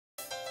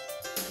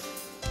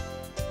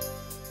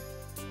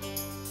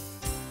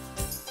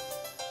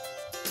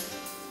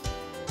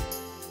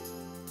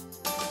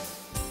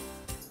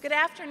Good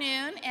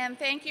afternoon, and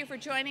thank you for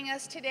joining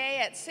us today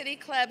at City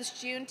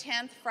Club's June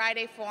 10th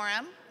Friday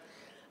Forum.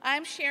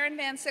 I'm Sharon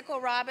Van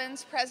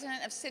Sickle-Robbins,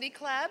 President of City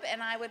Club,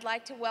 and I would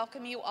like to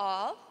welcome you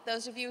all,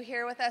 those of you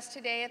here with us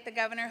today at the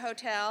Governor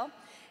Hotel,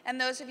 and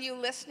those of you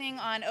listening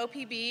on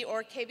OPB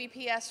or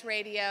KBPS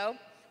radio,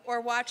 or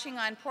watching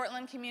on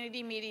Portland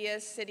Community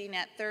Media's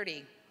CityNet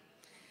 30.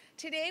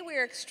 Today we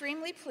are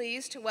extremely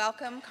pleased to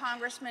welcome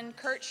Congressman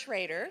Kurt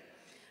Schrader,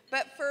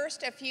 but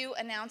first a few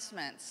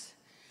announcements.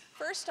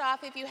 First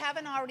off, if you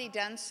haven't already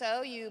done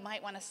so, you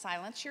might want to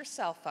silence your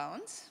cell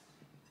phones.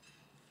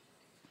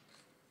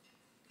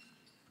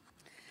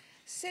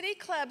 City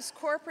Club's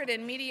corporate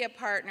and media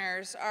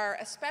partners are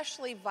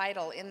especially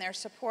vital in their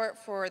support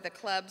for the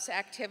club's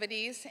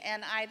activities,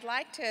 and I'd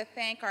like to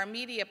thank our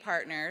media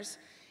partners,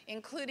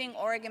 including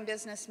Oregon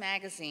Business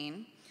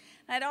Magazine.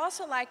 And I'd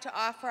also like to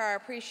offer our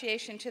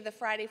appreciation to the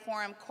Friday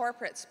Forum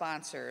corporate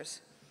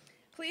sponsors.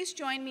 Please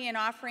join me in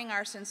offering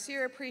our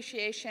sincere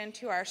appreciation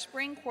to our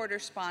spring quarter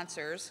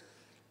sponsors,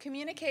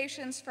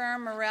 communications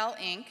firm Morel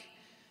Inc.,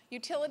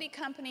 utility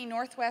company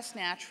Northwest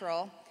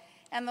Natural,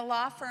 and the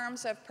law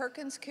firms of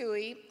Perkins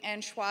Coie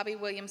and Schwabe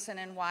Williamson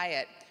 &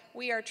 Wyatt.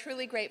 We are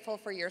truly grateful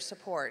for your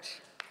support.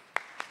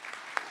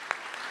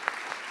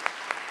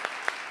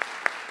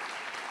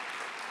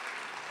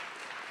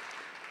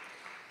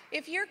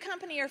 If your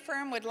company or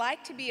firm would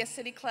like to be a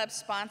City Club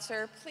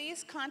sponsor,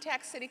 please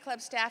contact City Club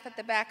staff at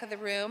the back of the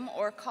room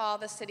or call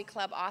the City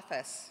Club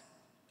office.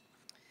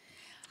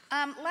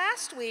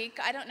 Last week,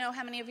 I don't know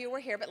how many of you were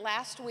here, but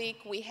last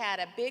week we had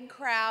a big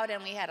crowd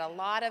and we had a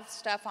lot of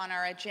stuff on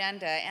our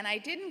agenda, and I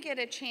didn't get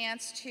a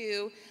chance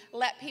to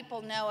let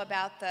people know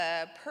about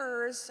the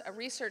PERS, a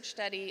research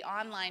study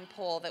online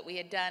poll that we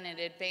had done in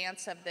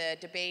advance of the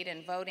debate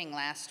and voting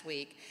last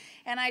week.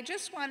 And I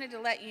just wanted to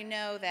let you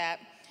know that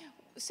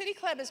City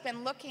Club has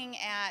been looking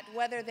at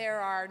whether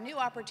there are new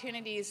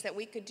opportunities that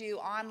we could do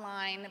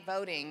online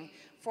voting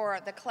for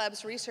the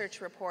club's research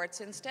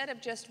reports instead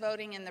of just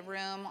voting in the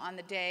room on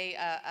the day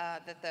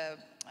that the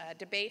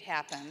debate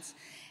happens.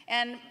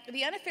 And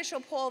the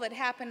unofficial poll that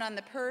happened on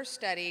the PERS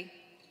study,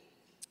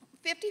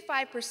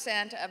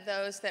 55% of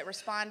those that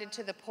responded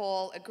to the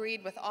poll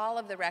agreed with all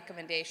of the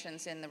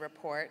recommendations in the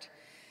report.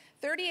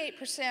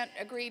 38%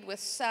 agreed with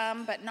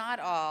some, but not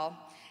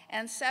all.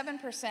 And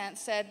 7%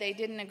 said they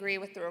didn't agree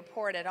with the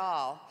report at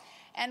all.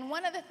 And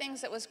one of the things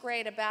that was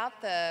great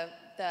about the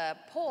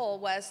poll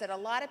was that a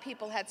lot of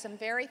people had some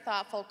very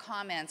thoughtful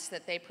comments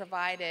that they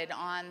provided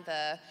on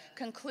the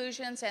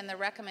conclusions and the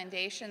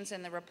recommendations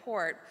in the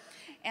report.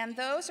 And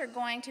those are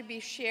going to be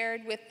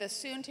shared with the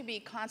soon-to-be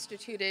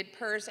constituted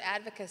PERS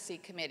Advocacy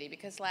Committee,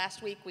 because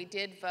last week we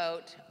did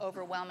vote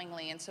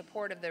overwhelmingly in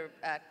support of the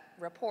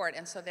report,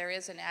 and so there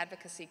is an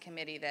advocacy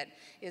committee that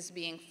is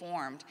being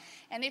formed.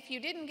 And if you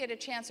didn't get a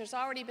chance, there's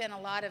already been a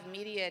lot of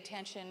media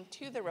attention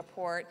to the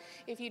report.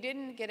 If you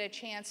didn't get a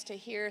chance to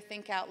hear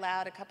Think Out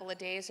Loud a couple of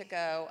days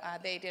ago,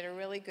 they did a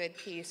really good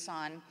piece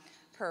on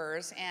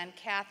PERS, and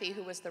Kathy,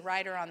 who was the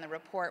writer on the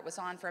report, was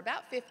on for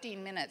about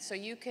 15 minutes, so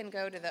you can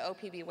go to the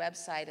OPB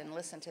website and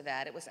listen to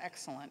that. It was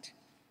excellent.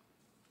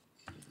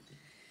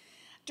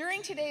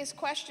 During today's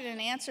question and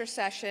answer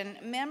session,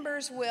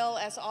 members will,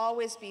 as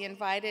always, be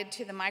invited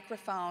to the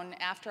microphone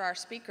after our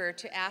speaker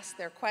to ask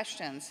their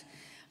questions.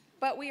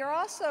 But we are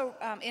also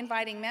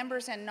inviting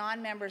members and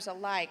non-members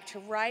alike to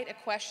write a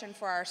question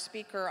for our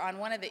speaker on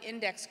one of the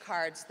index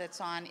cards that's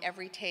on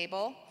every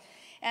table.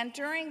 And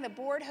during the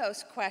board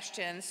host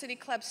question, City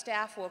Club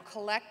staff will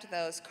collect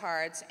those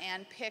cards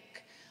and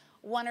pick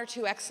one or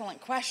two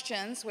excellent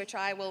questions, which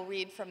I will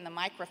read from the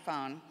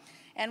microphone.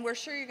 And we're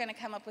sure you're going to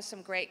come up with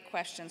some great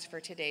questions for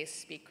today's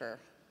speaker.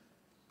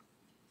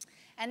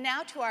 And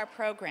now to our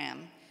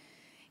program.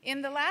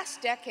 In the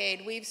last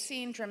decade, we've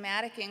seen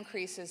dramatic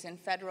increases in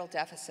federal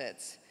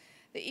deficits.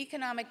 The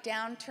economic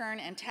downturn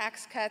and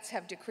tax cuts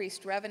have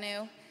decreased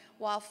revenue,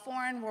 while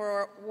foreign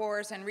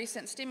wars and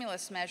recent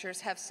stimulus measures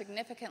have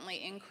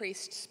significantly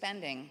increased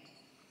spending.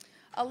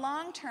 A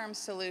long-term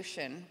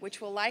solution,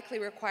 which will likely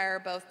require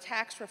both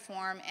tax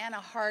reform and a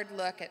hard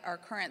look at our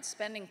current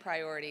spending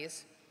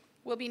priorities,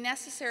 will be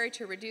necessary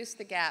to reduce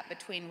the gap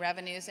between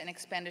revenues and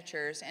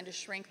expenditures and to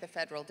shrink the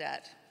federal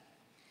debt.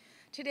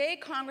 Today,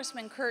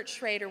 Congressman Kurt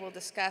Schrader will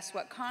discuss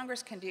what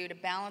Congress can do to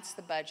balance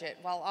the budget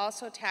while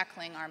also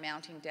tackling our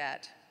mounting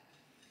debt.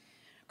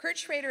 Kurt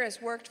Schrader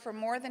has worked for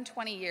more than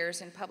 20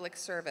 years in public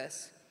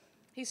service.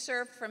 He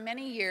served for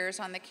many years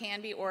on the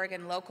Canby,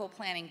 Oregon Local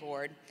Planning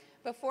Board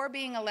before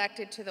being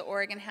elected to the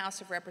Oregon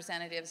House of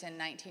Representatives in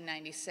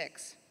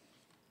 1996.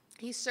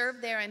 He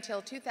served there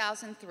until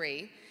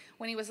 2003,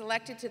 when he was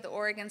elected to the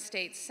Oregon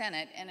State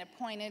Senate and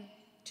appointed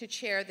to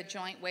chair the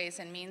Joint Ways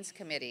and Means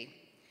Committee.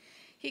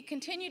 He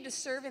continued to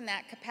serve in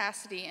that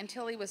capacity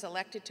until he was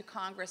elected to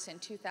Congress in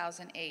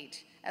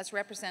 2008 as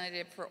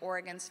representative for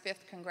Oregon's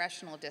 5th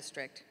Congressional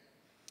District.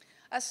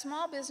 A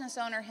small business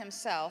owner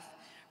himself,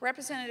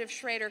 Representative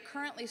Schrader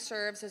currently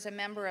serves as a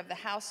member of the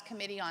House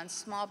Committee on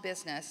Small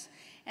Business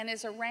and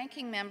is a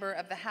ranking member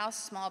of the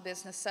House Small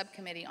Business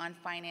Subcommittee on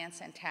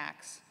Finance and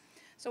Tax.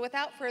 So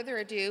without further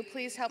ado,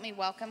 please help me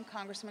welcome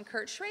Congressman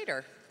Kurt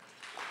Schrader.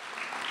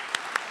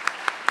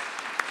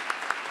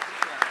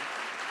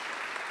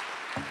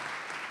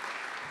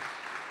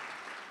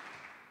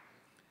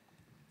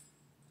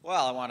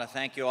 Well, I want to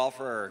thank you all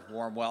for a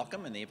warm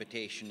welcome and the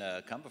invitation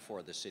to come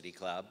before the City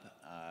Club.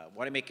 I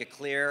want to make it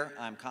clear,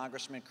 I'm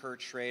Congressman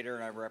Kurt Schrader,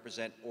 and I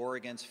represent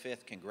Oregon's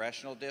 5th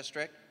Congressional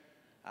District.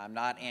 I'm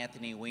not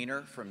Anthony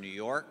Weiner from New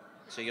York,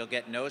 so you'll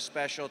get no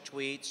special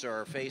tweets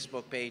or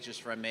Facebook pages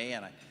from me,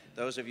 and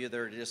those of you that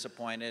are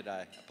disappointed,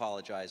 I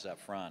apologize up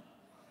front.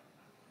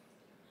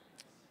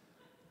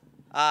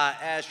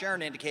 As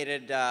Sharon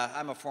indicated,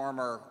 I'm a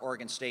former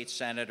Oregon State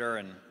Senator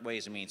and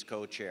Ways and Means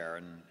co-chair,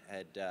 and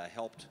had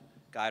helped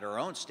guide our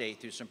own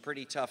state through some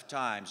pretty tough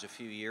times a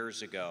few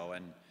years ago.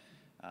 And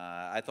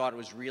I thought it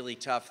was really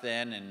tough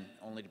then, and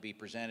only to be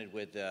presented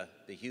with the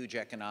huge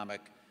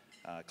economic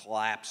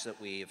collapse that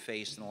we have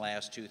faced in the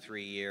last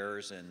 2-3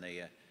 years, and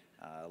the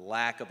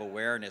lack of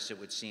awareness, it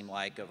would seem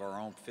like, of our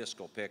own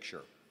fiscal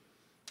picture.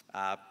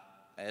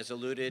 As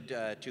alluded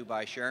to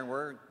by Sharon,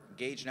 we're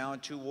engaged now in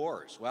 2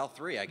 wars. Well,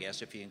 3, I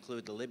guess, if you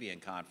include the Libyan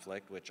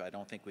conflict, which I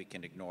don't think we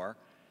can ignore.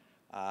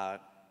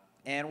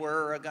 And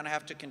we're going to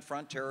have to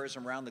confront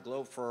terrorism around the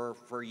globe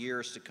for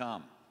years to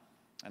come.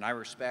 And I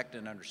respect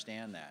and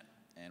understand that.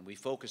 And we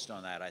focused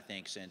on that, I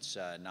think, since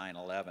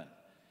 9/11.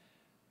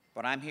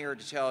 But I'm here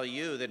to tell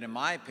you that, in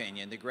my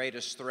opinion, the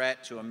greatest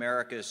threat to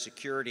America's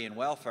security and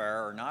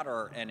welfare are not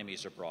our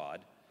enemies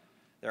abroad.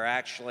 They're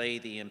actually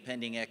the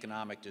impending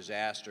economic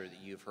disaster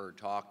that you've heard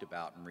talked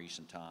about in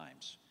recent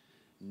times.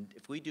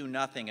 If we do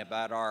nothing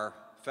about our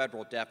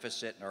federal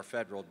deficit and our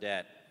federal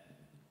debt,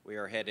 we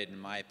are headed, in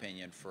my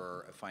opinion,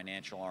 for a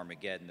financial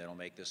Armageddon that'll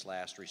make this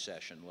last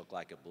recession look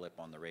like a blip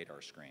on the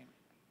radar screen.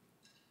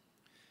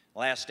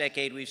 Last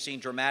decade, we've seen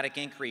dramatic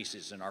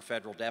increases in our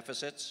federal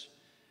deficits.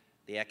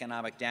 The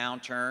economic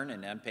downturn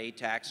and unpaid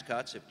tax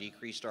cuts have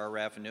decreased our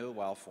revenue,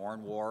 while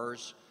foreign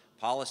wars,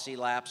 policy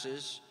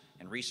lapses,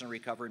 and recent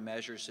recovery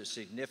measures have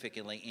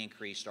significantly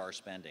increased our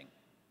spending.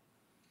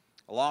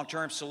 A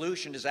long-term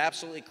solution is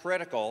absolutely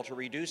critical to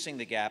reducing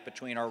the gap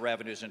between our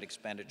revenues and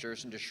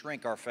expenditures and to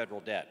shrink our federal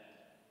debt.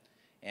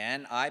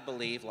 And I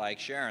believe, like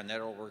Sharon,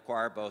 that it will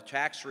require both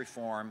tax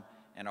reform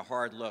and a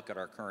hard look at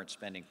our current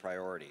spending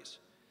priorities.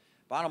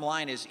 Bottom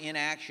line is,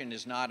 inaction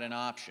is not an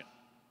option.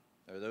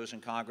 There are those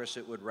in Congress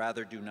that would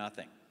rather do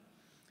nothing.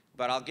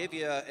 But I'll give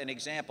you an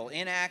example.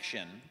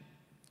 Inaction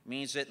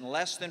means that in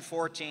less than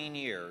 14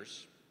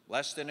 years,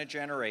 less than a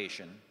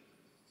generation,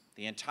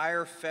 the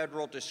entire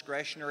federal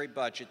discretionary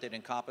budget that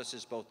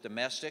encompasses both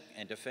domestic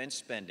and defense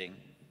spending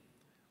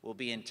will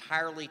be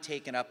entirely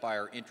taken up by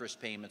our interest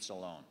payments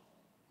alone.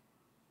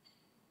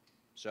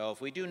 So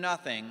if we do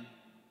nothing,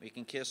 we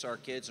can kiss our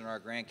kids and our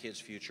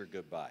grandkids' future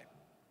goodbye.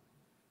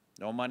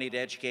 No money to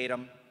educate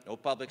them, no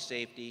public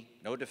safety,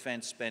 no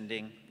defense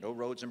spending, no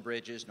roads and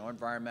bridges, no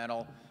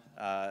environmental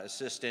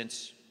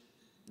assistance,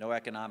 no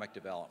economic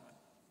development.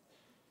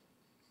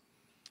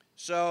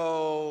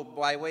 So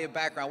by way of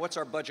background, what's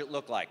our budget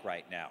look like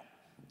right now?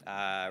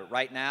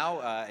 Right now,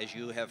 as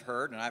you have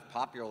heard, and I've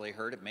popularly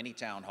heard at many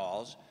town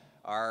halls,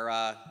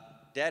 our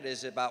debt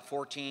is about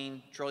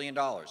 $14 trillion,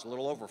 a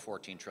little over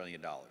 $14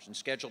 trillion, and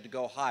scheduled to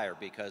go higher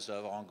because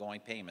of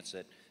ongoing payments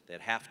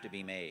that have to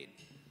be made.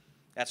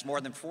 That's more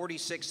than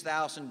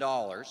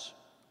 $46,000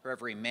 for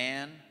every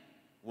man,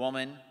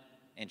 woman,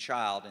 and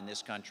child in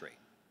this country.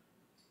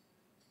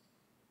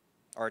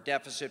 Our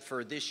deficit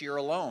for this year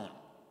alone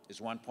is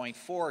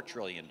 $1.4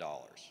 trillion.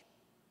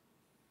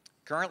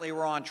 Currently,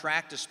 we're on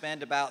track to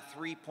spend about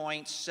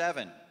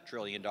 $3.7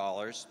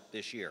 trillion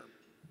this year.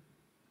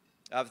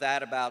 Of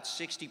that, about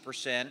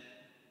 60%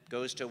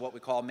 goes to what we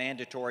call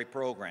mandatory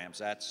programs.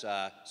 That's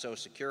Social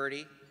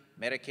Security,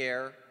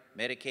 Medicare,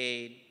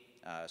 Medicaid,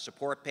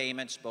 support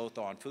payments, both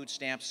on food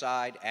stamp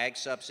side, ag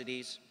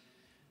subsidies.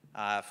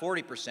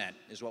 40%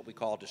 is what we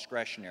call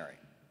discretionary.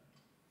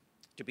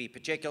 To be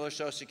particular,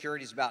 Social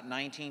Security is about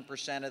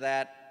 19% of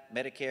that.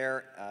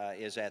 Medicare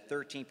is at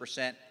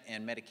 13%,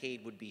 and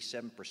Medicaid would be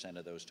 7%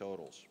 of those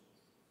totals.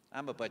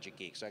 I'm a budget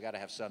geek, so I got to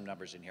have some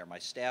numbers in here. My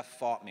staff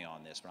fought me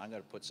on this, but I'm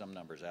going to put some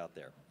numbers out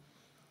there.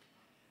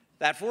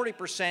 That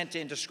 40%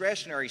 in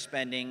discretionary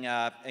spending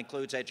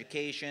includes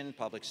education,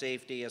 public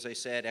safety, as I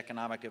said,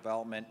 economic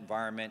development,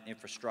 environment,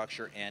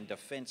 infrastructure, and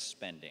defense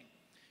spending.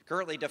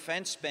 Currently,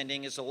 defense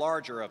spending is the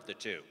larger of the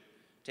two.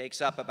 It takes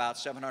up about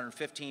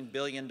 $715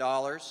 billion,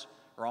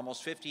 or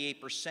almost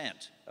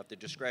 58% of the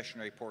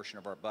discretionary portion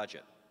of our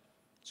budget.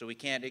 So we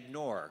can't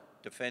ignore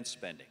defense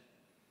spending.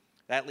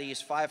 That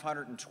leaves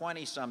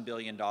 $520-some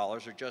billion, or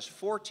just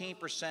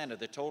 14% of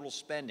the total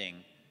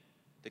spending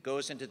that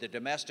goes into the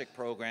domestic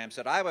programs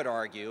that I would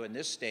argue in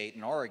this state,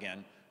 in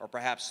Oregon, are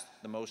perhaps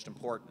the most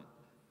important.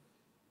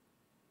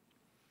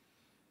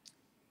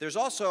 There's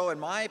also, in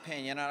my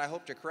opinion, and I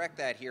hope to correct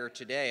that here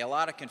today, a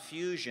lot of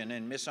confusion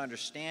and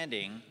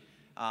misunderstanding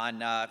on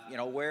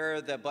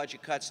where the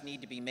budget cuts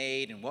need to be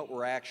made and what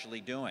we're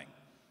actually doing.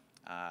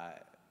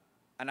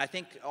 And I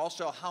think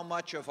also how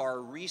much of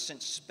our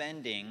recent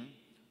spending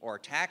or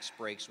tax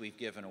breaks we've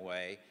given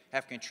away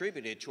have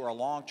contributed to our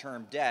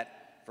long-term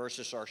debt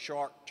versus our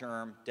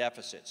short-term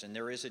deficits. And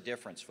there is a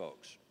difference,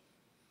 folks.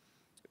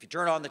 If you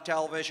turn on the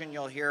television,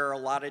 you'll hear a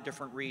lot of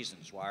different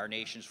reasons why our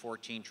nation's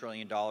 $14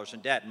 trillion in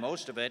debt.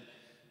 Most of it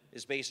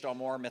is based on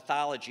more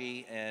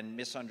mythology and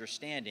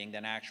misunderstanding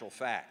than actual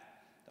fact.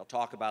 They'll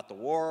talk about the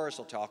wars,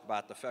 they'll talk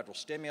about the federal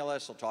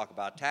stimulus, they'll talk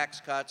about tax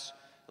cuts,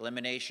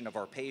 elimination of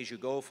our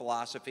pay-as-you-go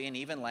philosophy, and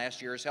even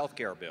last year's health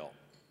care bill.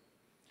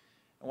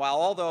 And while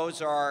all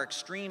those are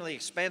extremely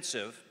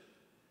expensive,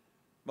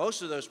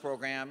 most of those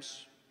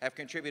programs have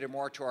contributed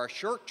more to our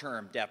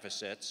short-term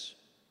deficits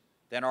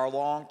than our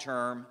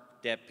long-term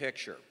debt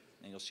picture.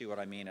 And you'll see what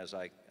I mean as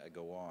I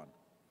go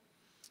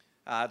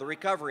on. The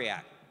Recovery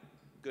Act,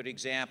 good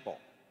example,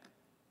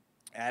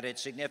 added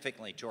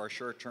significantly to our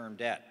short-term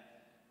debt.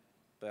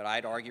 But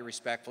I'd argue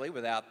respectfully,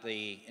 without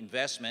the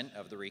investment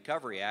of the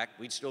Recovery Act,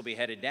 we'd still be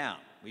headed down.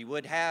 We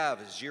would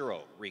have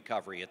zero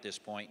recovery at this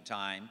point in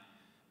time.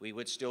 We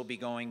would still be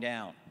going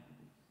down.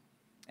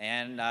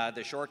 And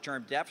the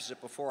short-term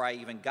deficit before I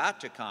even got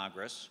to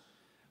Congress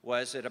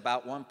was at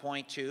about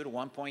 $1.2 to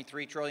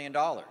 $1.3 trillion.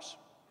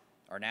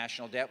 Our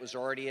national debt was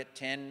already at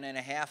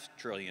 $10.5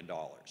 trillion.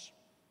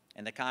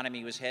 And the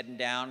economy was heading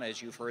down,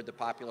 as you've heard the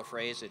popular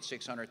phrase, at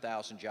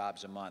 600,000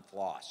 jobs a month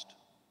lost.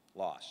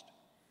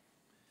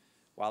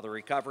 While the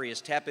recovery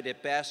is tepid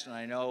at best, and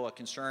I know a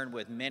concern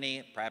with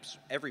many, perhaps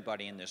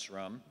everybody in this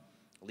room,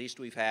 at least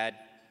we've had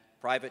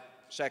private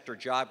sector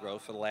job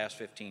growth for the last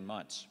 15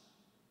 months.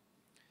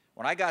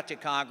 When I got to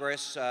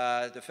Congress,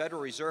 the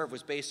Federal Reserve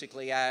was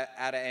basically out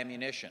of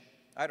ammunition.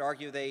 I'd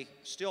argue they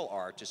still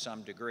are to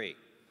some degree.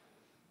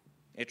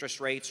 Interest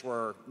rates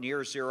were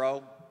near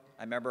zero.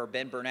 I remember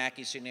Ben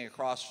Bernanke sitting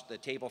across the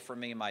table from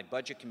me in my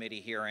Budget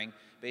Committee hearing,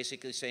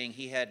 basically saying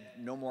he had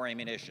no more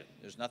ammunition.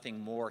 There's nothing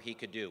more he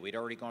could do. We'd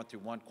already gone through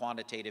one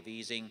quantitative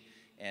easing,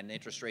 and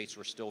interest rates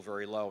were still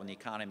very low, and the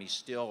economy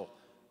still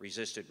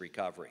resisted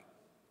recovery.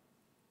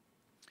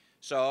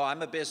 So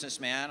I'm a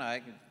businessman.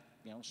 I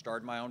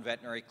started my own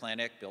veterinary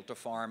clinic, built a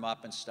farm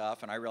up and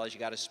stuff, and I realized you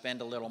got to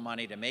spend a little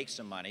money to make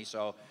some money,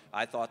 so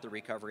I thought the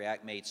Recovery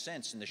Act made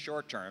sense in the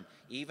short term,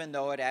 even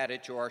though it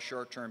added to our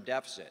short-term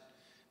deficit,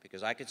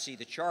 because I could see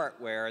the chart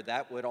where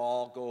that would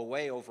all go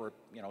away over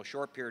a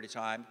short period of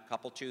time, a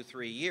couple, 2,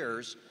 3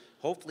 years,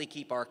 hopefully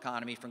keep our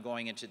economy from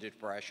going into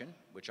depression,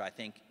 which I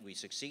think we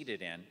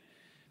succeeded in,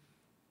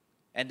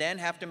 and then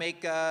have to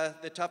make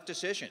the tough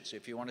decisions.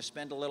 If you want to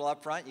spend a little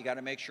up front, you got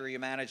to make sure you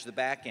manage the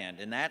back end.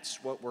 And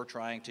that's what we're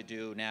trying to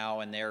do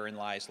now, and therein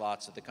lies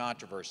lots of the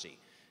controversy.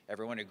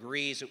 Everyone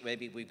agrees that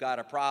maybe we've got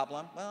a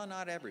problem. Well,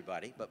 not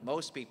everybody, but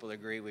most people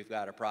agree we've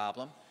got a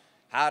problem.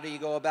 How do you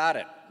go about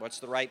it? What's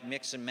the right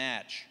mix and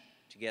match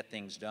to get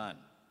things done?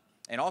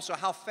 And also,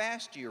 how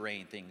fast do you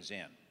rein things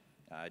in?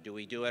 Do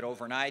we do it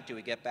overnight? Do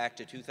we get back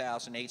to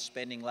 2008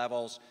 spending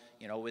levels,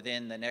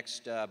 within the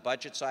next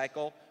budget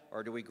cycle?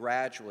 Or do we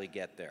gradually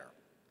get there?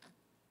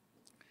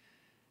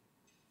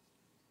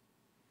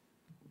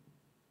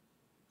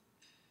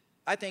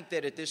 I think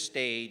that at this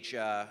stage,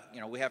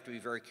 we have to be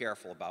very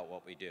careful about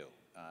what we do.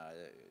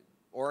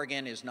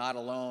 Oregon is not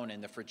alone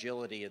in the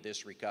fragility of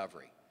this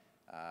recovery.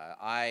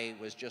 I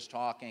was just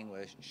talking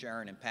with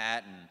Sharon and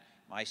Pat, and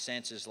my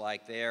sense is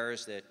like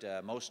theirs,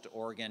 that most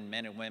Oregon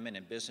men and women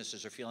and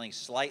businesses are feeling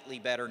slightly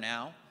better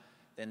now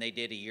than they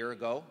did a year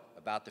ago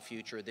about the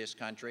future of this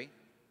country.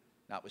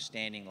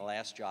 Notwithstanding the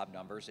last job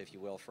numbers, if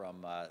you will,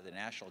 from the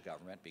national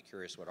government. Be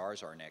curious what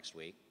ours are next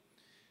week.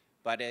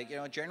 But,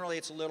 generally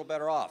it's a little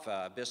better off.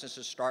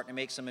 Businesses starting to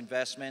make some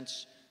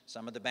investments.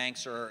 Some of the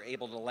banks are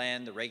able to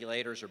lend. The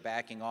regulators are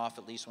backing off,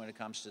 at least when it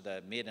comes to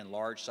the mid and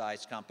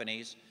large-sized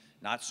companies.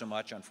 Not so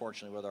much,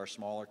 unfortunately, with our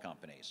smaller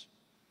companies.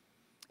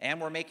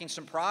 And we're making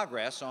some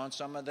progress on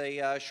some of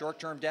the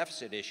short-term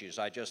deficit issues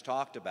I just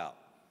talked about.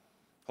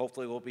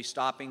 Hopefully we'll be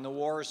stopping the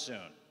wars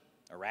soon.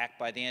 Iraq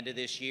by the end of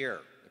this year.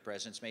 The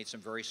President's made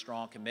some very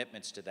strong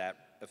commitments to that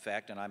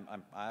effect, and I'm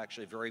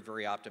actually very,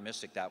 very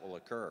optimistic that will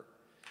occur.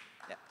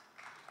 Yeah.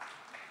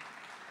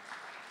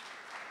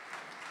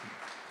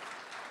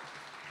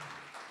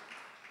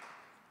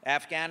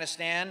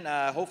 Afghanistan,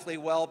 hopefully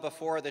well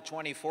before the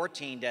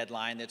 2014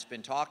 deadline that's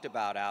been talked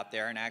about out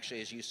there, and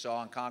actually, as you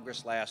saw in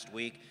Congress last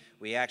week,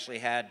 we actually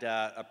had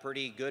a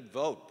pretty good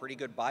vote, pretty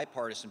good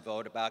bipartisan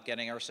vote about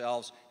getting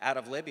ourselves out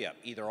of Libya,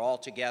 either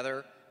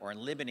altogether or in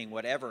limiting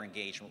whatever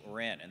engagement we're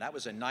in. And that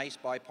was a nice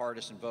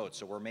bipartisan vote,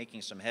 so we're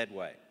making some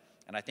headway.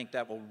 And I think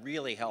that will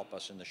really help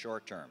us in the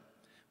short term.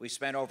 We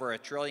spent over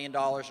 $1 trillion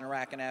in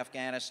Iraq and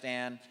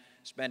Afghanistan,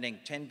 spending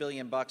 $10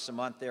 billion a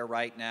month there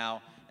right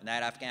now, and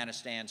that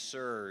Afghanistan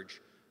surge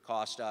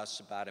cost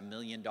us about $1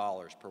 million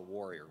per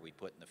warrior we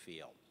put in the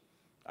field.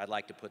 I'd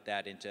like to put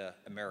that into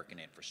American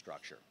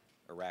infrastructure.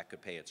 Iraq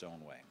could pay its own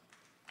way.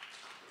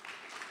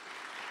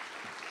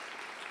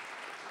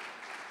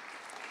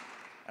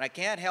 And I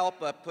can't help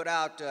but put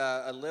out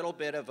a little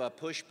bit of a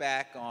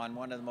pushback on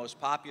one of the most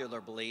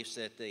popular beliefs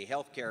that the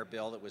health care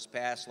bill that was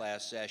passed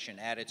last session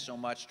added so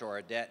much to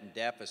our debt and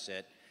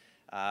deficit.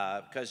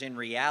 because in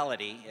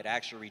reality, it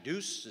actually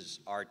reduces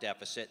our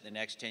deficit in the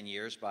next 10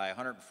 years by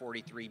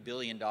 $143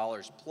 billion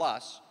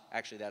plus.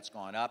 Actually, that's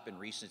gone up in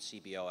recent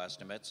CBO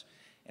estimates,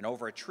 and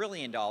over $1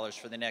 trillion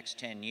for the next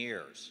 10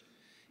 years.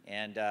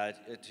 And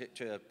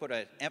to put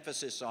an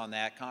emphasis on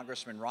that,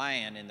 Congressman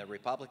Ryan, in the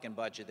Republican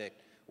budget that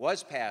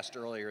was passed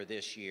earlier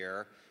this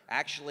year,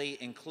 actually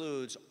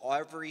includes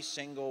every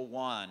single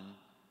one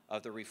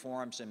of the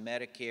reforms in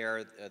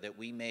Medicare that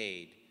we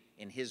made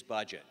in his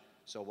budget.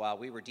 So while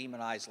we were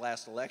demonized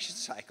last election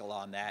cycle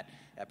on that,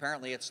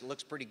 apparently it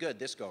looks pretty good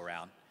this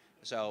go-round.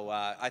 So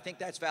I think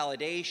that's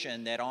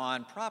validation that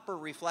on proper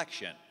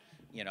reflection,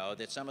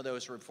 that some of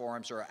those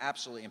reforms are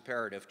absolutely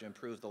imperative to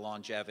improve the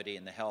longevity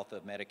and the health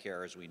of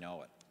Medicare as we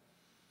know it.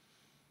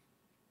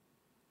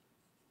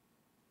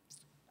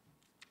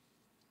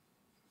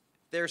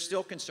 There's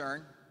still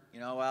concern,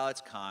 well,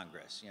 it's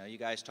Congress. You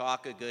guys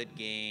talk a good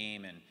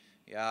game, and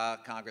yeah,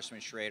 Congressman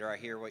Schrader, I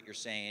hear what you're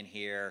saying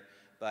here,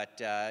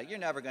 but you're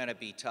never going to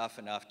be tough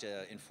enough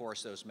to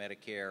enforce those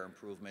Medicare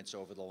improvements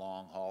over the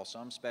long haul.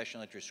 Some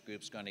special interest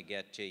group's going to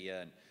get to you,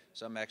 and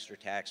some extra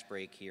tax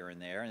break here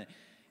and there. And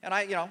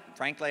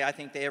frankly, I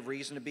think they have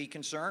reason to be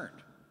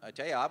concerned. I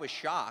tell you, I was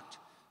shocked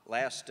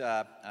last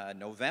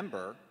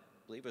November,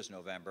 I believe it was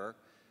November,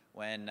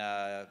 when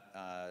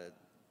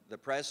the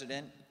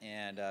president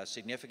and a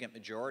significant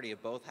majority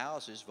of both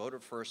houses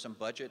voted for some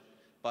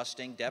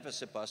budget-busting,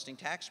 deficit-busting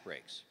tax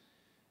breaks.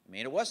 I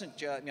mean, it wasn't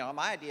just,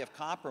 my idea of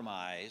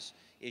compromise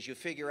is you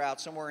figure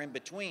out somewhere in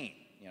between.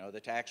 The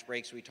tax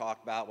breaks we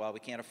talked about, well, we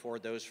can't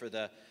afford those for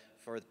the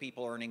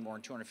people earning more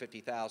than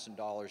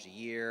 $250,000 a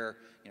year.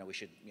 We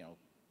should,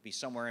 be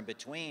somewhere in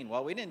between.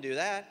 Well, we didn't do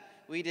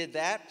that. We did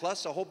that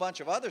plus a whole bunch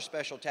of other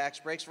special tax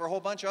breaks for a whole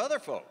bunch of other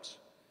folks,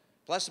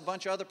 plus a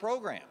bunch of other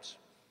programs.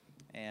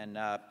 And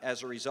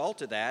as a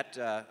result of that,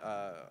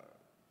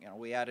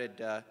 we added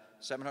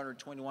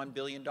 $721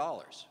 billion.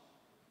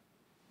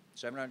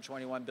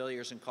 $721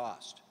 billion in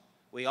cost.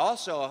 We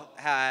also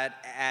had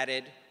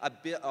added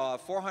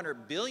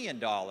 $400 billion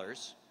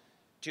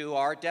to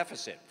our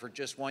deficit for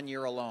just 1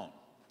 year alone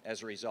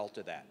as a result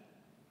of that.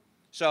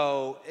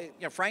 So,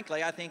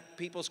 frankly, I think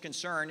people's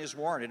concern is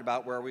warranted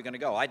about where we're going to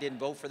go. I didn't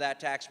vote for that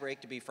tax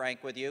break, to be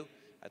frank with you.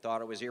 I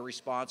thought it was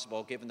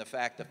irresponsible given the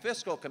fact the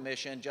Fiscal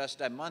Commission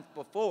just a month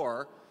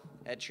before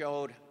had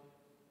showed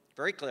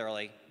very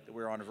clearly that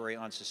we were on a very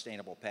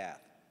unsustainable path.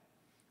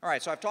 All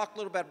right, so I've talked a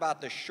little bit about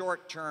the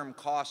short-term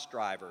cost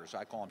drivers,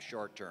 I call them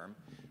short-term,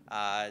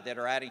 that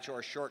are adding to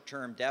our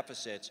short-term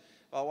deficits.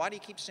 Well, why do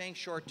you keep saying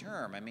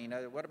short-term? I mean,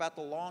 what about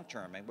the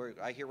long-term?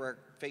 I hear we're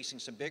facing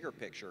some bigger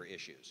picture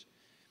issues.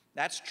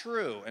 That's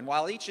true, and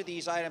while each of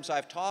these items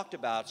I've talked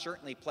about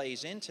certainly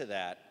plays into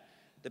that,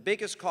 the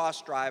biggest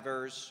cost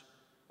drivers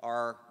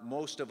are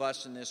most of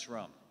us in this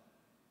room,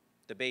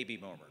 the baby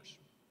boomers.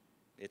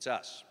 It's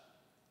us.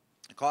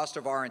 The cost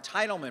of our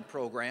entitlement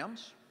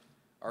programs,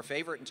 our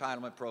favorite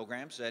entitlement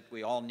programs that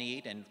we all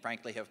need and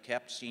frankly have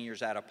kept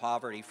seniors out of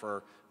poverty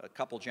for a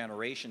couple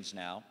generations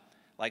now,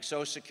 like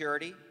Social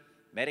Security,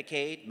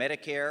 Medicaid,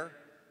 Medicare,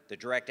 the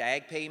direct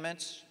ag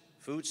payments,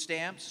 food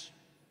stamps,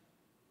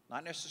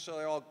 not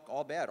necessarily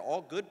all bad,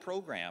 all good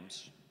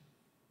programs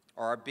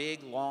are our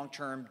big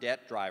long-term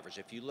debt drivers.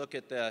 If you look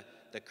at the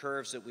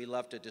curves that we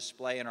love to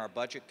display in our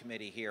budget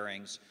committee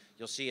hearings,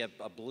 you'll see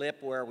a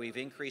blip where we've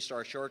increased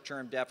our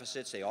short-term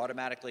deficits. They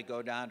automatically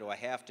go down to a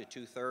half to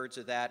two-thirds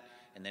of that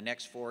in the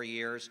next 4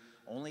 years,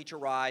 only to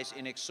rise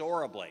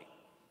inexorably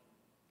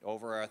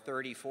over a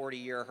 30,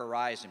 40-year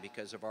horizon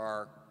because of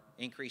our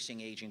increasing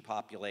aging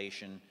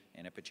population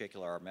and in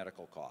particular our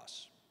medical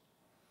costs.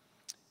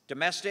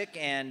 Domestic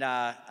and,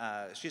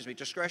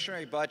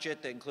 discretionary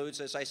budget that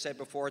includes, as I said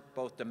before,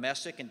 both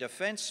domestic and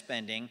defense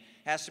spending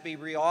has to be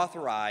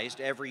reauthorized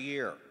every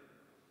year.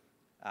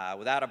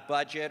 Without a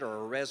budget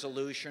or a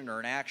resolution or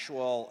an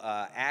actual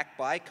act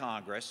by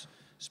Congress,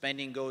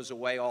 spending goes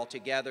away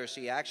altogether,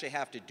 so you actually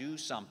have to do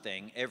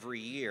something every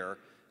year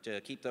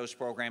to keep those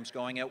programs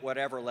going at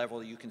whatever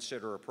level you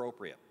consider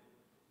appropriate.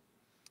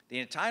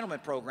 The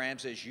entitlement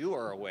programs, as you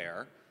are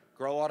aware,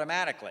 grow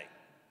automatically,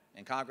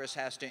 and Congress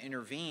has to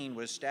intervene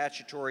with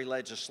statutory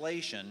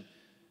legislation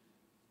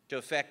to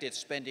affect its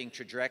spending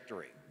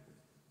trajectory.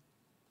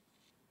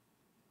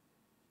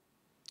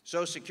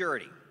 Social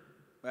Security.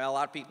 Well, a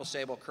lot of people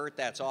say, well, Kurt,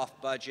 that's off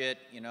budget,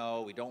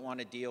 we don't want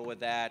to deal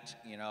with that,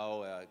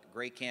 a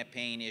great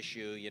campaign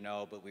issue,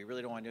 but we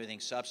really don't want to do anything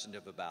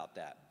substantive about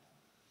that.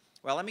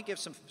 Well, let me give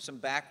some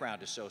background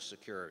to Social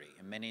Security,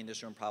 and many in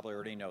this room probably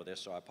already know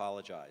this, so I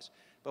apologize.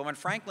 But when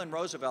Franklin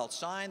Roosevelt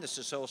signed the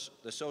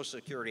Social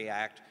Security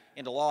Act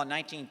into law in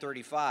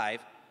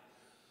 1935,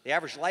 the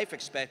average life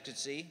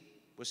expectancy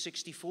was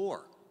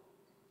 64.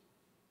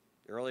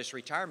 The earliest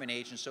retirement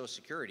age in Social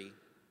Security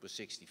was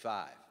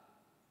 65.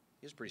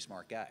 He was a pretty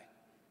smart guy.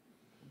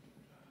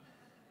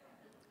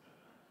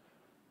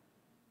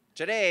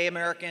 Today,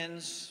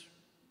 Americans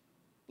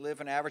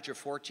live an average of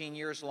 14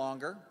 years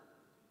longer,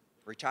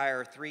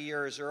 retire 3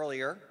 years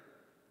earlier,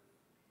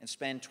 and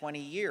spend 20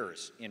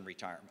 years in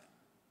retirement.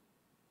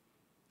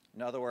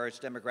 In other words,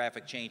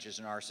 demographic changes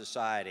in our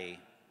society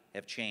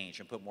have changed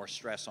and put more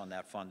stress on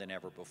that fund than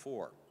ever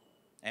before.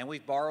 And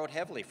we've borrowed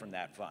heavily from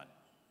that fund.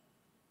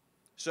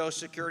 Social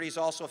Security is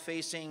also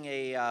facing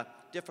a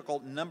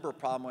difficult number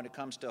problem when it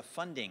comes to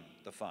funding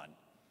the fund.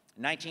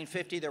 In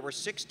 1950, there were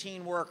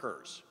 16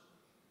 workers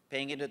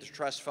paying into the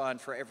trust fund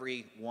for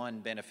every one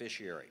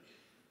beneficiary.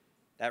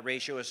 That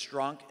ratio has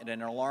shrunk at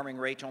an alarming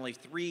rate to only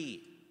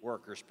 3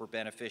 workers per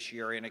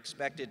beneficiary, and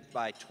expected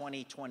by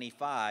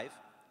 2025,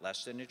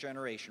 less than a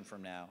generation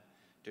from now,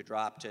 to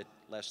drop to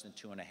less than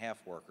 2.5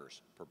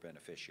 workers per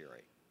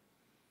beneficiary.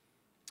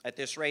 At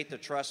this rate, the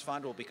trust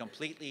fund will be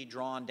completely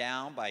drawn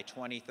down by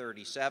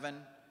 2037,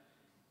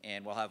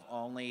 and we'll have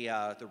only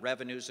the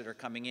revenues that are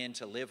coming in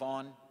to live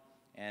on,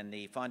 and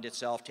the fund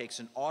itself takes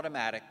an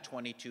automatic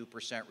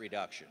 22%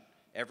 reduction.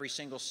 Every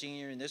single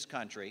senior in this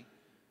country,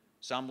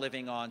 some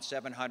living on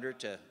 $700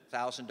 to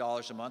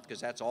 $1,000 a month, because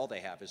that's all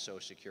they have is Social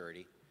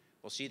Security,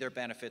 will see their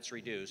benefits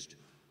reduced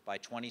by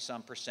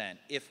 20-some%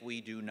 if we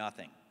do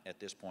nothing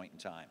at this point in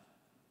time.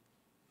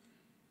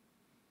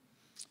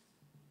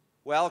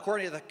 Well,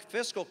 according to the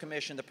Fiscal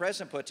Commission the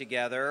President put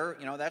together,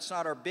 that's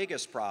not our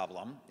biggest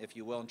problem, if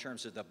you will, in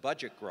terms of the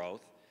budget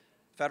growth.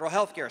 Federal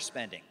health care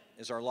spending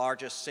is our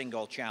largest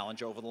single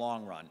challenge over the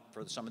long run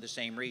for some of the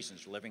same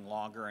reasons, living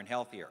longer and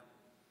healthier.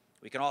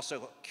 We can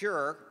also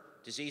cure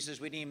diseases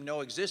we didn't even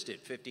know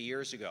existed 50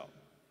 years ago.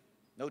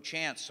 No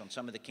chance on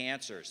some of the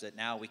cancers that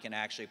now we can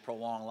actually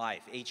prolong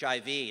life.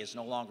 HIV is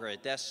no longer a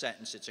death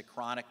sentence, it's a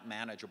chronic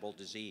manageable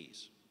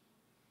disease.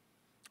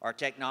 Our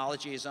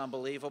technology is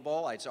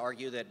unbelievable. I'd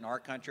argue that in our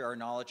country our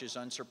knowledge is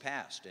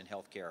unsurpassed in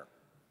healthcare.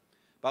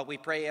 But we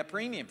pay a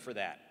premium for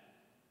that.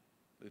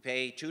 We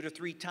pay 2 to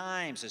 3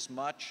 times as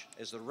much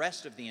as the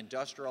rest of the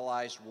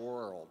industrialized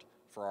world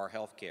for our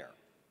healthcare.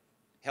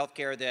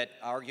 Healthcare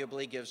that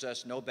arguably gives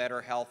us no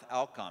better health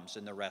outcomes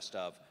than the rest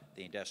of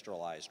the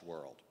industrialized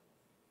world.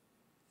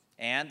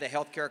 And the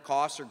healthcare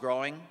costs are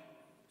growing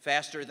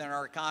faster than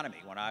our economy.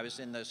 When I was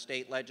in the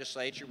state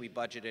legislature, we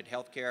budgeted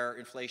healthcare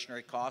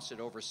inflationary costs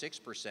at over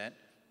 6%,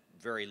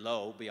 very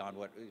low beyond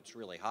what it's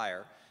really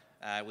higher.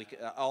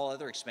 All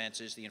other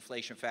expenses, the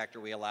inflation factor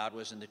we allowed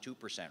was in the 2%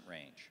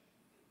 range.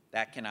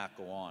 That cannot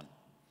go on.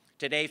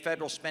 Today,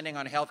 federal spending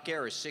on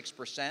healthcare is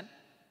 6%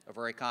 of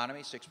our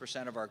economy,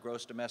 6% of our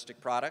gross domestic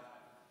product.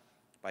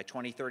 By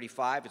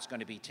 2035, it's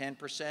going to be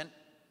 10%.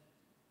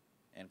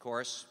 And of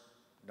course,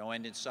 no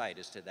end in sight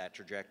as to that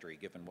trajectory,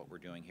 given what we're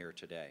doing here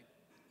today.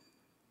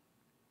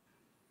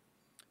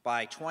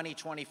 By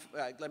 2020,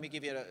 let me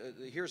give you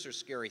here's a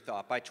scary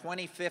thought. By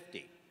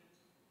 2050,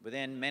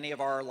 within many of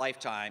our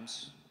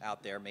lifetimes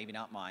out there, maybe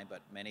not mine,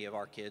 but many of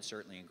our kids,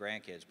 certainly, and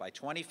grandkids, by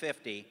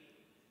 2050,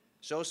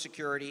 Social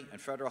Security and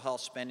federal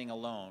health spending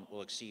alone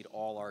will exceed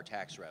all our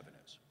tax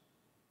revenues.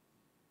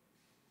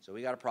 So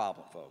we got a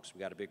problem, folks.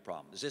 We got a big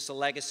problem. Is this a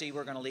legacy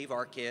we're going to leave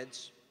our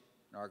kids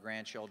and our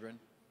grandchildren?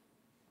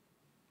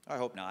 I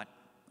hope not.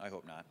 I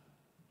hope not.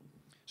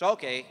 So,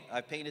 okay,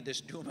 I've painted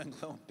this doom and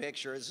gloom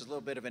picture. This is a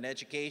little bit of an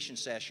education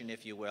session,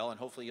 if you will, and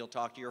hopefully you'll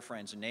talk to your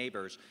friends and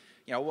neighbors.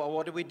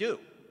 What do we do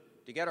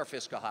to get our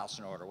fiscal house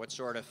in order? What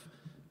sort of,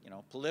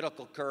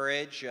 political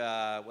courage,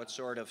 what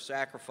sort of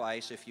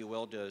sacrifice, if you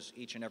will, does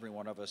each and every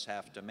one of us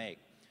have to make?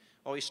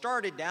 Well, we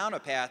started down a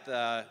path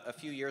a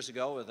few years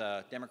ago with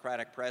a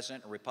Democratic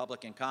president, a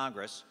Republican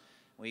Congress.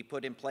 We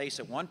put in place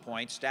at one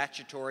point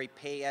statutory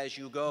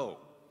pay-as-you-go.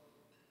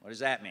 What does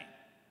that mean?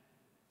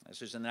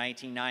 This was in the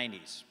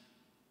 1990s.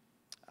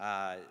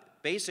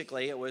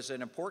 Basically, it was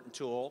an important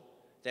tool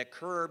that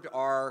curbed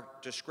our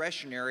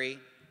discretionary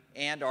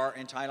and our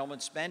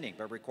entitlement spending,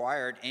 but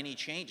required any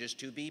changes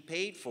to be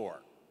paid for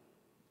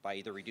by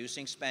either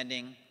reducing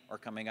spending or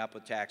coming up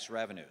with tax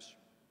revenues.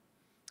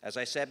 As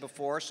I said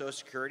before, Social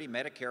Security,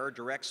 Medicare are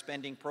direct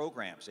spending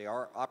programs. They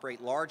operate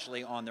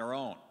largely on their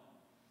own.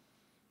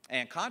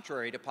 And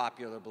contrary to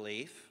popular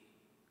belief,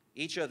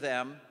 each of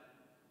them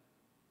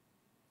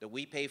that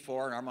we pay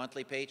for in our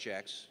monthly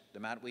paychecks, the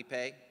amount we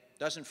pay,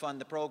 doesn't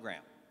fund the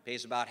program. It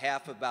pays about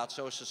half of about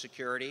Social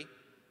Security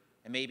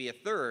and maybe a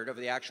third of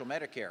the actual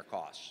Medicare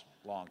costs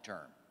long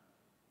term.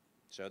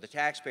 So the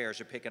taxpayers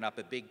are picking up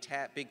a big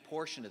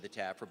portion of the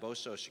tab for both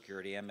Social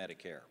Security and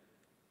Medicare.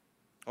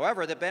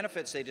 However, the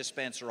benefits they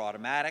dispense are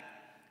automatic,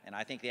 and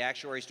I think the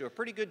actuaries do a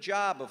pretty good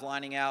job of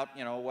lining out,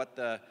 what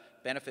the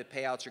benefit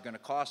payouts are going to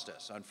cost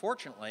us.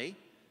 Unfortunately,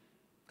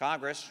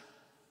 Congress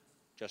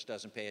just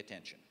doesn't pay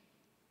attention.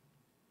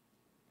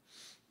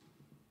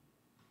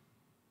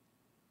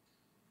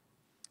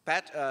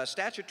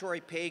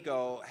 Statutory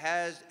pay-go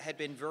had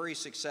been very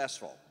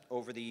successful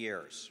over the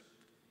years.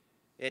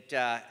 It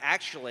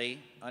actually,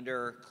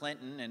 under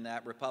Clinton and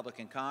that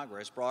Republican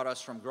Congress, brought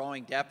us from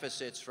growing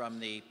deficits from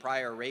the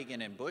prior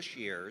Reagan and Bush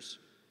years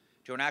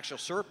to an actual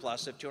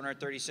surplus of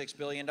 $236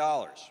 billion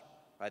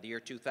by the year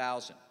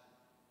 2000.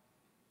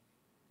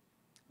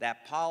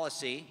 That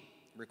policy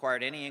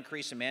required any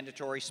increase in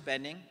mandatory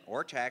spending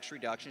or tax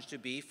reductions to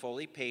be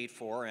fully paid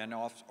for and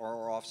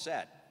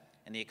offset.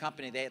 And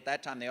at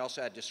that time, they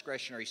also had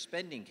discretionary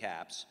spending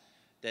caps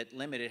that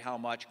limited how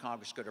much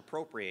Congress could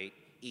appropriate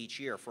each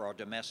year for our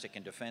domestic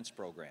and defense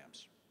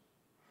programs.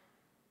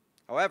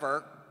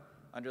 However,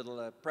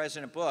 under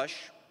President Bush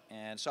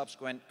and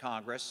subsequent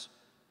Congress,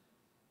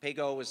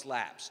 pay-go was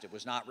lapsed. It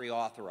was not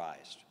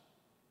reauthorized.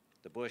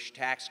 The Bush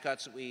tax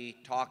cuts that we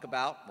talk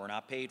about were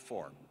not paid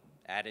for,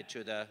 added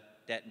to the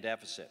debt and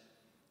deficit.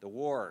 The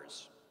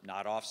wars,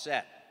 not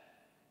offset.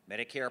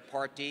 Medicare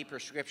Part D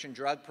prescription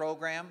drug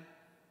program,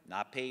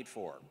 not paid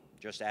for,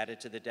 just added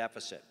to the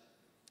deficit,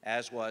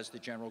 as was the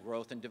general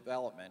growth and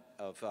development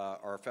of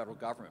our federal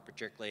government,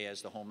 particularly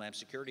as the Homeland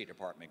Security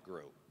Department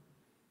grew.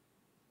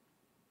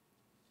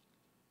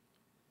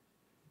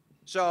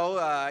 So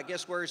I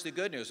guess where's the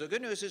good news? The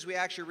good news is we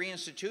actually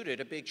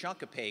reinstituted a big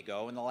chunk of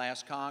pay-go in the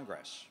last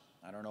Congress.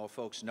 I don't know if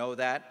folks know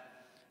that.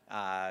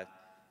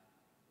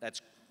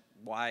 That's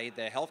why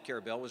the health care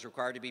bill was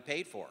required to be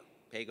paid for.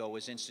 Pay-go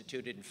was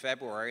instituted in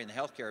February, and the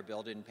health care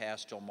bill didn't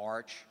pass till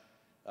March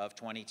of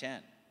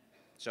 2010.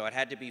 So it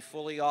had to be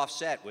fully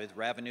offset with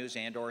revenues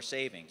and/or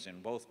savings,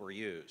 and both were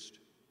used.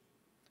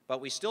 But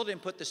we still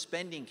didn't put the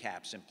spending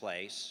caps in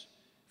place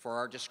for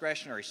our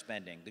discretionary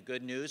spending. The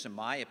good news, in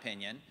my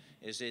opinion,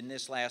 is in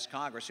this last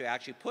Congress, we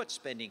actually put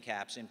spending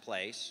caps in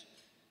place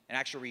and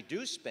actually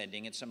reduced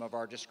spending in some of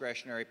our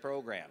discretionary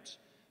programs.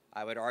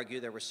 I would argue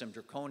there were some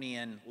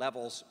draconian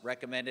levels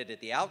recommended at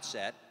the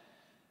outset,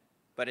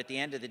 but at the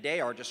end of the day,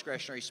 our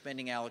discretionary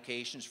spending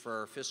allocations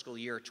for fiscal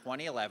year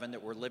 2011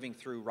 that we're living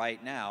through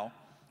right now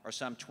are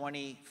some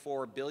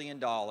 $24 billion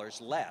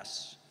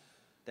less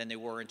than they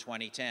were in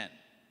 2010.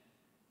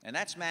 And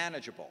that's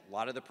manageable. A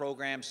lot of the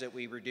programs that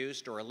we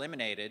reduced or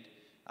eliminated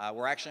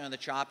were actually on the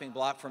chopping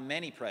block for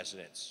many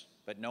presidents,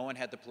 but no one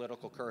had the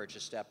political courage to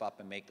step up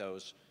and make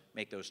those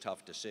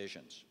tough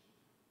decisions.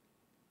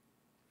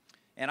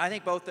 And I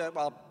think both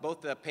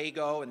the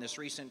pay-go and this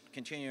recent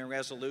continuing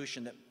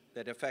resolution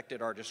that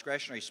affected our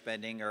discretionary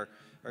spending are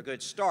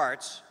good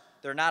starts.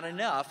 They're not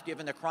enough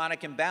given the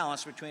chronic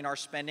imbalance between our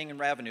spending and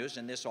revenues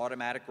and this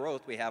automatic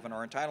growth we have in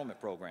our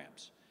entitlement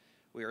programs.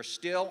 We are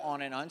still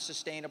on an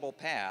unsustainable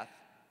path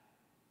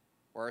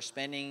where our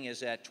spending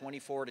is at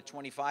 24 to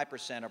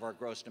 25% of our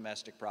gross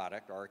domestic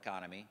product, our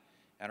economy,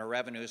 and our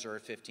revenues are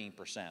at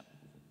 15%.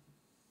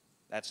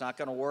 That's not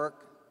going to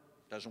work.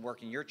 It doesn't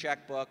work in your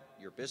checkbook,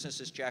 your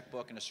business's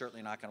checkbook, and it's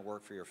certainly not going to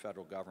work for your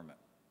federal government.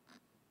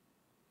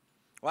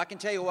 Well, I can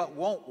tell you what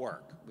won't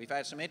work. We've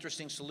had some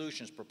interesting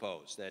solutions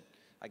proposed that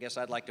I guess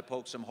I'd like to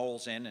poke some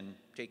holes in and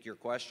take your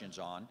questions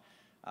on.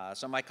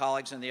 Some of my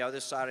colleagues on the other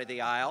side of the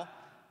aisle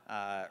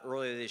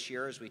earlier this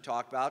year, as we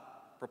talked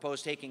about,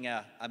 proposed taking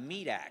a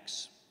meat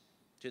axe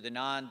to the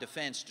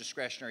non-defense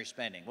discretionary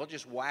spending. We'll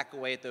just whack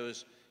away at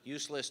those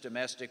useless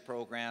domestic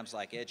programs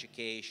like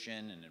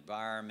education and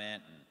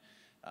environment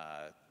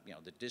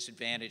and the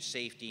disadvantaged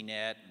safety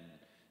net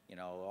and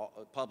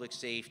public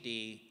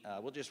safety.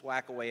 We'll just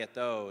whack away at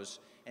those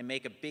and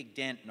make a big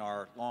dent in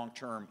our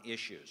long-term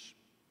issues.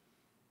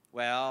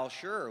 Well,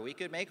 sure, we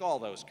could make all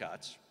those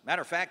cuts.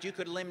 Matter of fact, you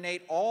could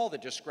eliminate all the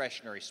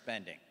discretionary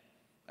spending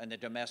on the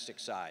domestic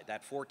side.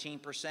 That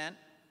 14%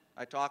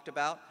 I talked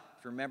about,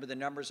 if you remember the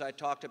numbers I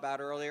talked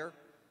about earlier,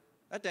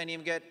 that doesn't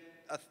even get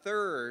a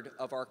third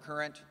of our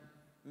current,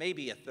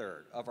 maybe a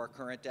third of our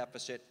current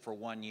deficit for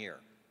 1 year.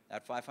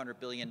 At $500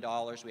 billion,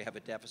 we have a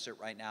deficit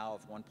right now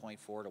of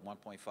 $1.4 to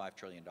 $1.5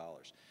 trillion.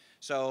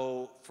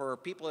 So for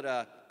people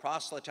to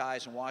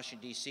proselytize in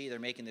Washington, D.C., they're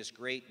making this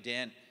great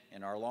dent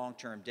in our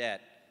long-term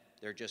debt.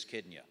 They're just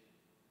kidding you.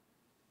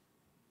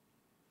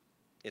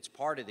 It's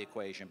part of the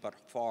equation, but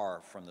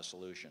far from the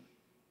solution.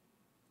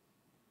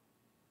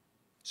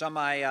 Some of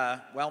my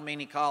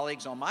well-meaning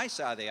colleagues on my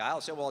side of the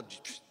aisle say, well,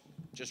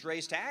 just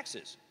raise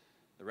taxes.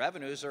 The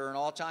revenues are an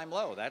all-time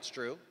low. That's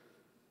true.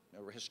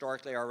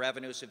 Historically, our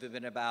revenues have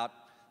been about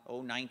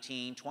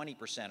 19,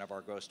 20% of our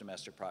gross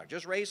domestic product.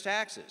 Just raise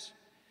taxes.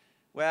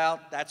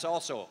 Well, that's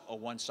also a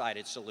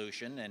one-sided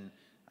solution, and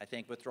I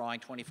think withdrawing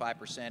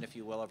 25%, if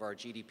you will, of our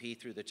GDP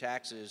through the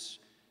taxes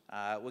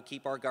would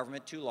keep our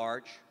government too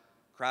large,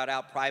 crowd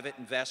out private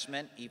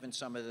investment. Even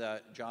some of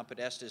the John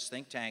Podesta's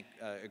think tank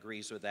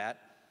agrees with that,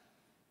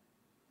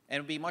 and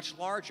it would be much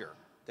larger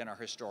than our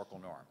historical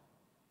norm.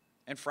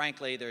 And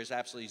frankly, there's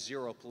absolutely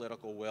zero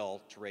political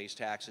will to raise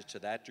taxes to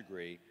that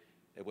degree.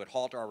 It would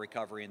halt our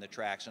recovery in the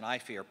tracks, and I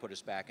fear put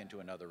us back into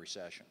another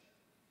recession.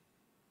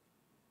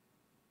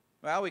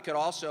 Well, we could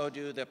also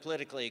do the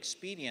politically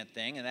expedient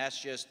thing, and that's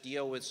just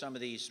deal with some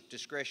of these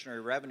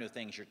discretionary revenue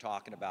things you're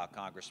talking about,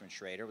 Congressman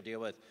Schrader. We'll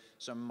deal with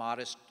some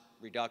modest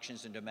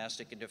reductions in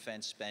domestic and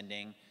defense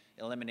spending,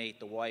 eliminate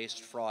the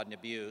waste, fraud, and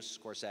abuse.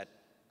 Of course, that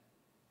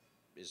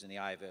is in the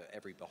eye of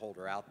every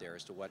beholder out there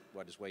as to what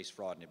is waste,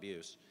 fraud, and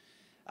abuse.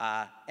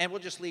 And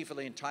we'll just leave for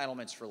the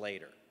entitlements for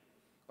later.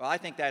 Well, I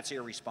think that's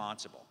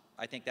irresponsible.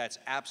 I think that's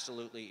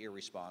absolutely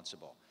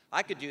irresponsible.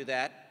 I could do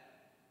that.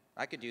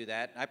 I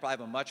probably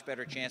have a much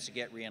better chance to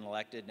get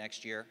reelected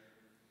next year.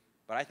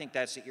 But I think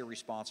that's the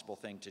irresponsible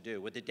thing to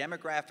do. With the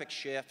demographic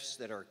shifts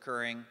that are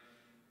occurring,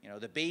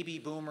 the baby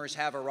boomers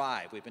have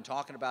arrived. We've been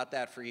talking about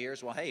that for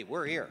years. Well, hey,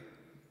 we're here.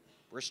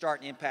 We're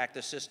starting to impact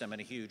the system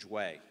in a huge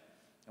way.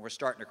 And we're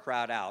starting to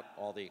crowd out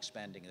all the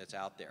expending that's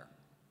out there.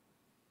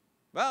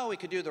 Well, we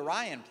could do the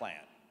Ryan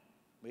plan.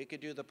 We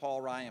could do the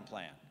Paul Ryan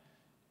plan.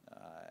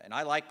 And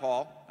I like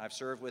Paul. I've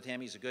served with him.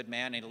 He's a good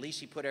man. And at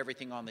least he put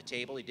everything on the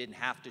table. He didn't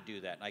have to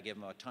do that. And I give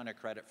him a ton of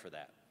credit for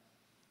that.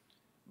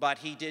 But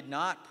he did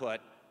not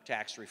put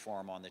tax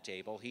reform on the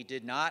table. He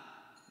did not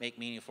make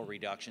meaningful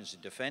reductions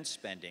in defense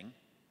spending.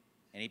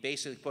 And he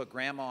basically put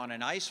grandma on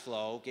an ice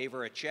floe, gave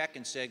her a check,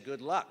 and said,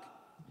 good luck,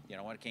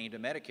 when it came to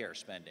Medicare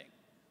spending.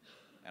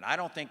 And I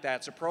don't think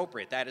that's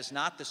appropriate. That is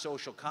not the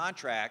social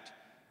contract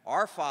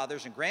our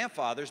fathers and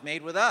grandfathers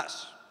made with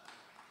us.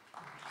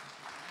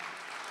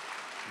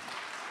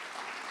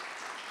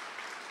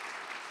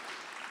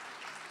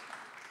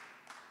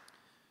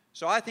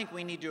 So I think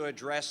we need to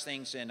address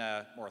things in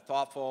a more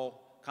thoughtful,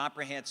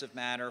 comprehensive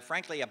manner,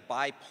 frankly, a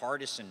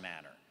bipartisan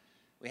manner.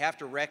 We have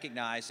to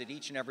recognize that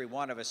each and every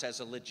one of us has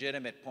a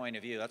legitimate point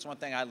of view. That's one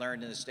thing I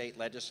learned in the state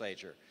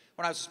legislature.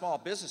 When I was a small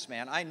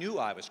businessman, I knew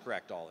I was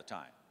correct all the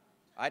time.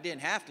 I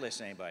didn't have to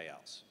listen to anybody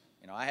else.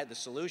 I had the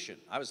solution.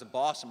 I was the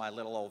boss of my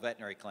little old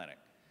veterinary clinic,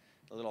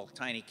 the little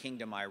tiny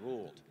kingdom I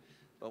ruled.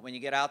 But when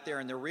you get out there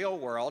in the real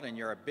world and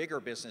you're a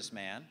bigger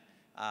businessman,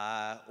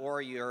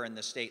 or you're in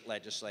the state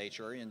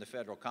legislature or in the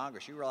federal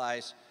Congress, you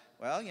realize,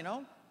 well,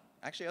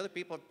 actually other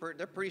people,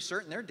 they're pretty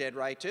certain they're dead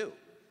right too.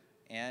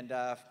 And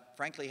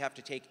frankly, you have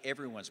to take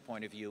everyone's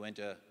point of view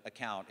into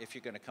account if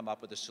you're going to come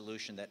up with a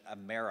solution that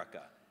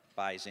America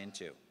buys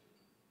into.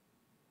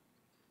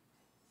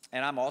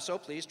 And I'm also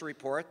pleased to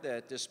report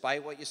that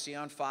despite what you see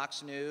on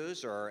Fox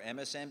News or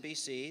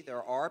MSNBC,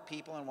 there are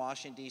people in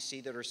Washington,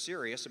 D.C. that are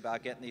serious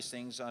about getting these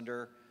things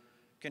under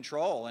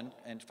control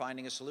and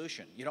finding a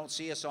solution. You don't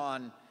see us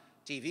on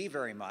TV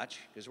very much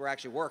because we're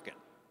actually working.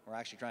 We're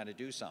actually trying to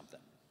do something.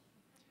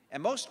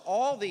 And most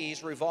all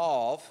these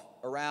revolve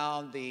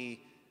around the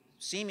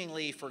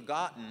seemingly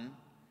forgotten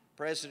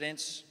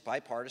President's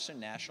Bipartisan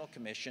National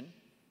Commission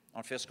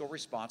on Fiscal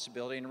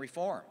Responsibility and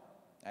Reform.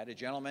 I had a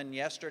gentleman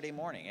yesterday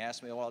morning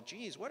ask me, well,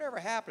 geez, whatever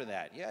happened to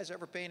that? You guys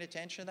ever paying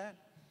attention to that?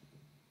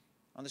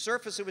 On the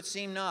surface, it would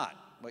seem not,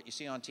 what you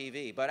see on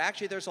TV, but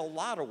actually there's a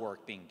lot of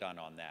work being done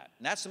on that.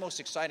 And that's the most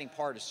exciting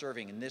part of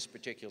serving in this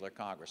particular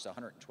Congress, the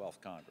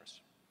 112th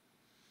Congress.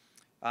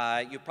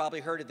 You've probably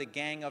heard of the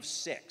Gang of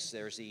Six.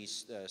 There's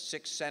these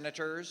 6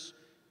 senators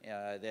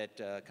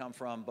that come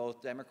from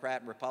both Democrat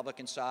and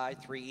Republican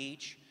side, 3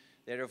 each,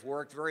 that have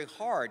worked very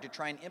hard to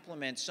try and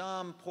implement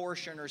some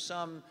portion or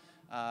some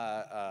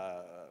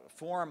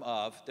form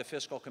of the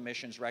Fiscal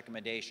Commission's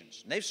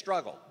recommendations. And they've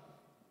struggled.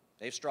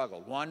 They've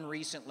struggled. One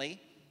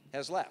recently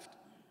has left.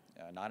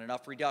 Not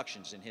enough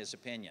reductions in his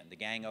opinion. The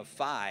Gang of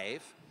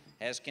 5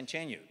 has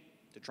continued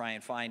to try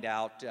and find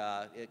out,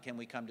 can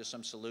we come to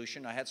some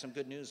solution? I had some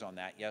good news on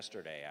that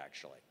yesterday,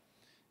 actually.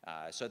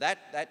 So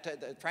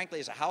frankly,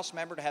 as a House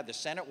member, to have the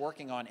Senate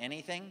working on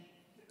anything,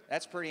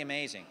 that's pretty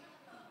amazing.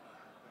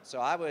 So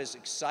I was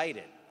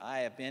excited. I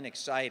have been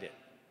excited.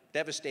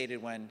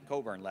 Devastated when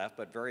Coburn left,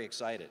 but very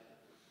excited.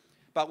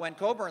 But when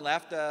Coburn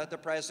left, the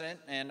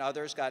president and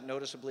others got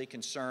noticeably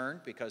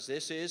concerned because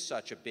this is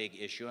such a big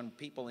issue, and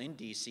people in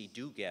D.C.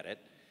 do get it.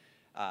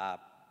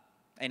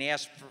 And he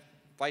asked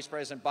Vice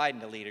President Biden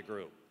to lead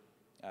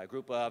a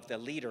group of the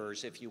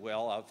leaders, if you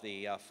will, of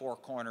the 4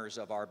 corners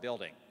of our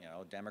building,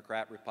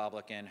 Democrat,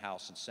 Republican,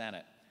 House, and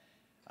Senate.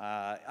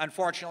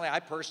 Unfortunately, I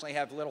personally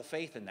have little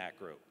faith in that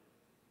group.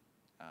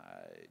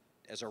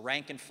 As a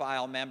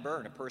rank-and-file member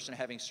and a person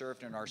having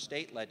served in our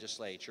state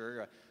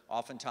legislature,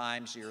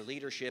 oftentimes your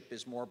leadership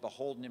is more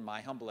beholden, in my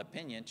humble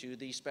opinion, to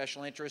the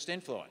special interest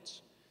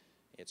influence.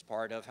 It's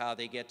part of how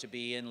they get to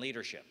be in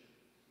leadership.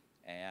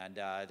 And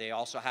they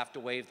also have to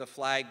wave the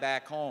flag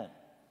back home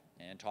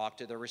and talk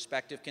to their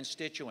respective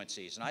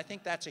constituencies. And I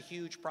think that's a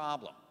huge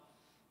problem.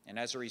 And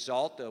as a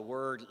result, the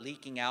word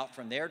leaking out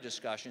from their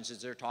discussions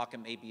is they're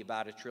talking maybe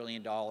about $1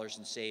 trillion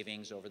in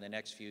savings over the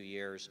next few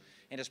years,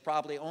 and it's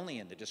probably only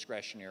in the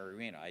discretionary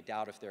arena. I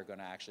doubt if they're going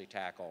to actually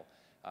tackle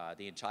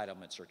the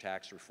entitlements or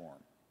tax reform.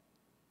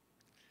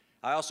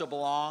 I also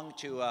belong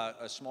to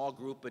a small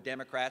group of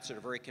Democrats that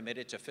are very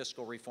committed to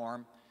fiscal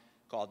reform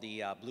called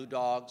the Blue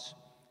Dogs.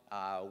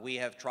 We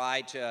have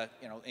tried to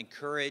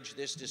encourage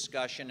this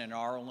discussion in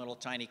our own little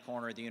tiny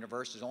corner of the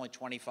universe. There's only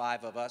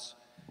 25 of us.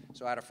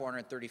 So out of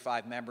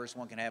 435 members,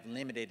 one can have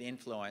limited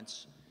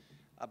influence.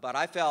 But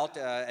I felt,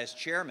 as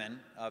chairman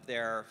of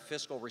their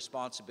fiscal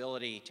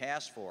responsibility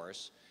task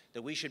force,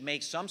 that we should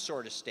make some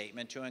sort of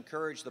statement to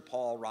encourage the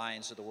Paul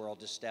Ryans of the world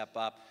to step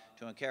up,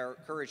 to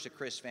encourage the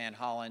Chris Van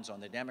Hollens on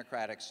the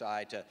Democratic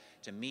side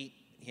to meet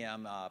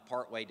him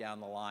partway down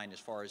the line as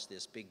far as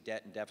this big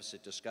debt and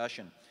deficit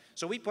discussion.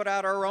 So we put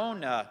out our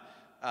own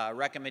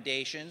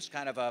recommendations,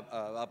 kind of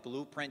a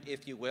blueprint,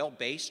 if you will,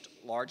 based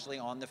largely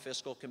on the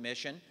Fiscal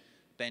Commission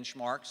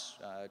benchmarks,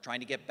 trying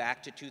to get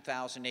back to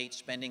 2008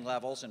 spending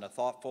levels in a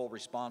thoughtful,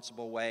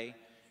 responsible way,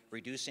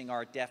 reducing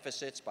our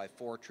deficits by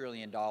 $4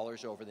 trillion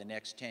over the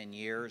next 10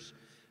 years,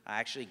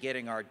 actually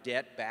getting our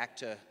debt back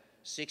to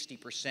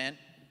 60%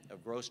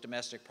 of gross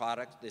domestic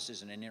product. This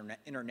is an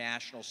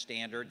international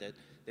standard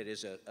that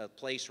is a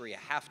place where you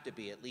have to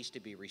be, at least to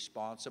be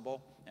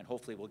responsible, and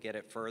hopefully we'll get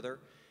it further.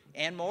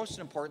 And most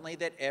importantly,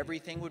 that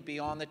everything would be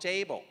on the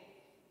table.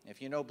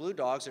 If you know Blue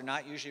Dogs, they're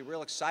not usually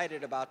real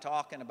excited about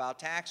talking about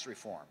tax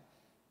reform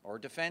or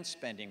defense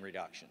spending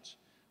reductions.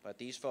 But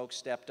these folks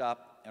stepped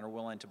up and are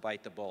willing to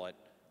bite the bullet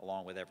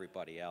along with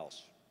everybody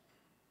else.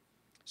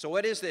 So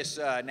what is this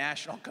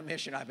National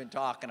Commission I've been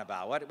talking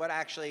about? What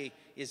actually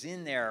is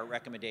in their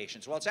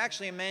recommendations? Well, it's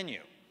actually a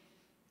menu.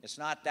 It's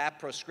not that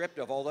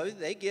prescriptive, although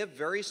they give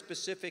very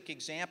specific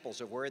examples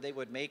of where they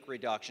would make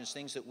reductions,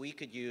 things that we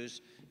could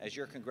use as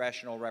your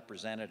congressional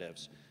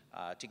representatives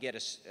to get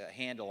a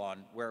handle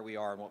on where we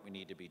are and what we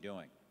need to be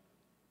doing.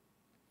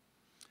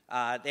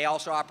 They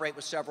also operate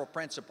with several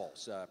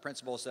principles,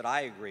 principles that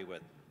I agree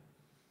with.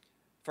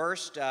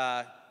 First,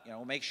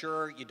 make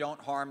sure you don't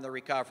harm the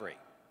recovery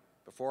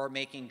before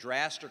making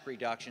drastic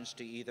reductions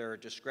to either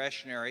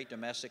discretionary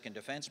domestic and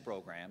defense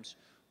programs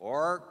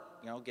or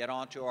get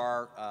onto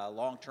our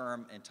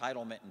long-term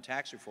entitlement and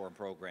tax reform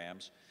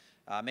programs.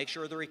 Make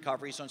sure the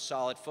recovery's on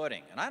solid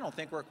footing. And I don't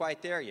think we're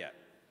quite there yet.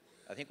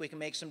 I think we can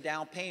make some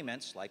down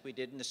payments like we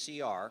did in the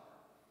CR,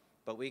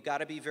 but we've got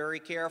to be very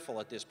careful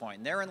at this point.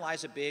 And therein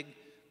lies a big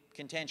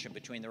contention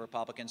between the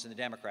Republicans and the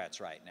Democrats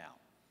right now.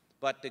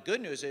 But the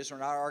good news is we're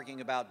not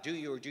arguing about do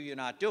you or do you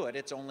not do it.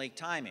 It's only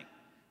timing.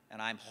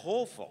 And I'm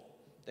hopeful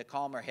that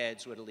calmer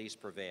heads would at least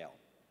prevail.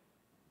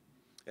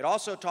 It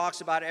also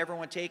talks about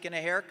everyone taking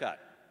a haircut.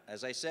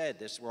 As I said,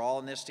 we're all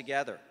in this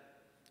together.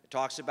 It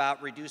talks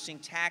about reducing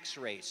tax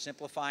rates,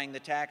 simplifying the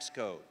tax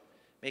code,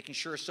 making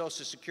sure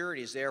Social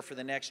Security is there for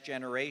the next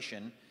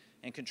generation,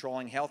 and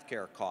controlling health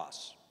care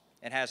costs.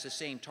 It has the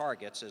same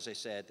targets, as I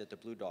said, that the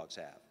Blue Dogs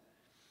have.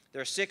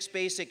 There are 6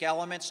 basic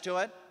elements to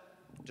it: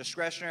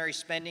 discretionary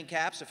spending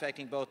caps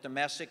affecting both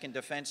domestic and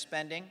defense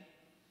spending,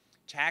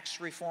 tax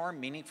reform,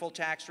 meaningful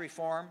tax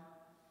reform,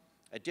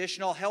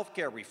 additional health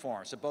care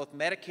reforms of both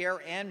Medicare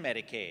and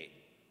Medicaid,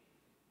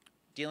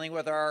 dealing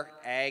with our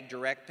ag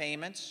direct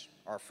payments,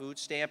 our food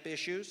stamp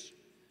issues,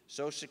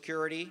 Social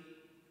Security,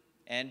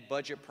 and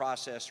budget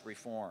process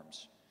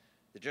reforms.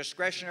 The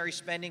discretionary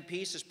spending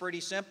piece is pretty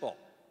simple.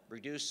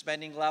 Reduce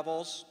spending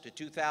levels to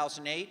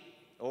 2008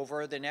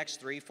 over the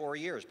next 3-4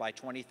 years by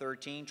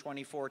 2013,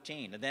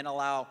 2014, and then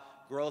allow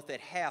growth at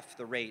half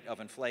the rate of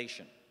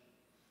inflation.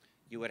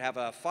 You would have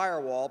a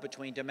firewall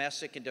between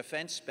domestic and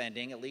defense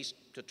spending, at least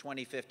to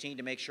 2015,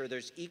 to make sure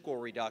there's equal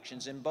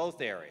reductions in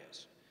both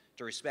areas,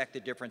 to respect the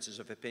differences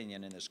of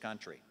opinion in this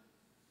country.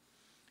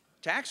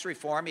 Tax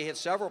reform, he had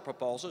several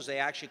proposals. They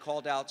actually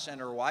called out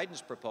Senator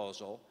Wyden's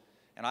proposal,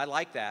 and I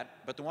like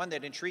that, but the one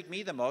that intrigued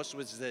me the most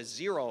was the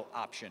zero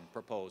option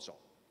proposal.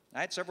 I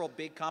had several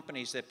big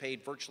companies that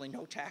paid virtually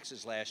no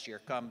taxes last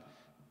year come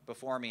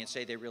before me and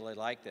say they really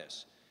like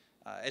this.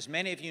 As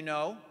many of you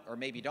know, or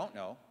maybe don't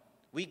know,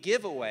 we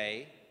give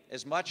away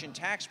as much in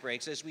tax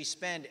breaks as we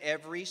spend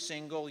every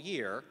single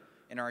year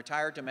in our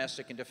entire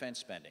domestic and defense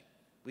spending.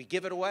 We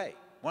give it away,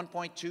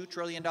 $1.2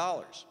 trillion.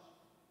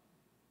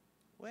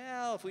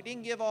 Well, if we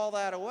didn't give all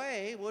that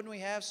away, wouldn't we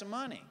have some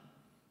money?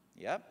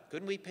 Yep.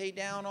 Couldn't we pay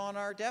down on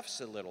our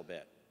deficit a little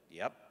bit?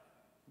 Yep.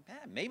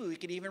 Maybe we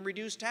could even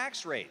reduce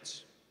tax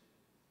rates.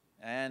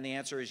 And the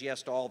answer is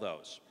yes to all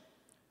those.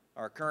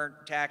 Our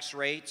current tax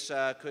rates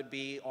could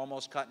be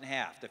almost cut in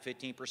half, the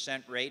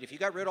 15% rate. If you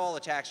got rid of all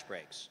the tax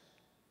breaks,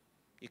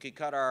 you could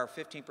cut our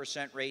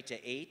 15% rate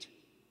to 8.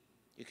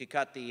 You could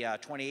cut the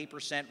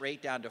 28%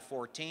 rate down to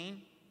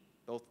 14,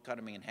 both cut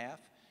them in half.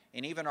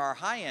 And even our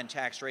high-end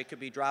tax rate could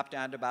be dropped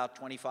down to about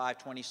 25,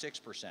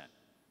 26%.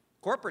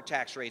 Corporate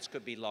tax rates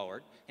could be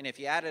lowered, and if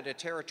you added a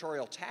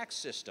territorial tax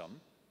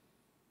system,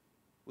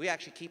 we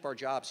actually keep our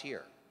jobs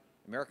here.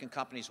 American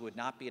companies would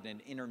not be at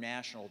an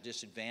international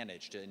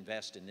disadvantage to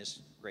invest in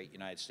this great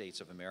United States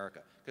of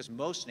America, because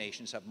most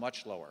nations have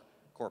much lower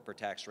corporate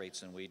tax rates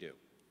than we do.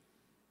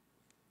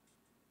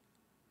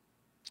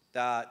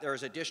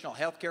 There's additional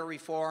health care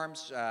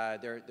reforms.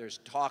 There's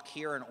talk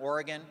here in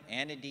Oregon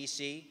and in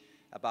D.C.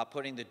 about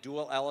putting the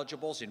dual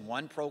eligibles in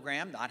one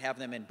program, not have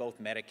them in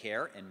both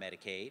Medicare and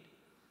Medicaid.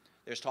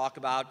 There's talk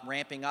about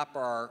ramping up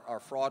our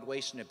fraud,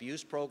 waste, and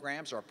abuse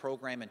programs, our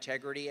program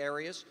integrity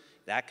areas.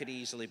 That could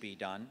easily be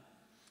done.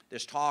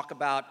 There's talk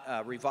about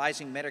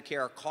revising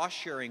Medicare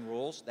cost-sharing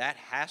rules. That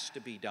has to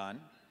be done.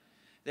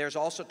 There's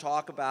also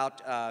talk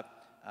about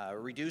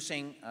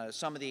reducing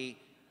some of the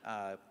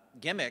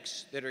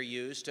gimmicks that are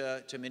used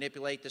to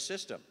manipulate the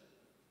system.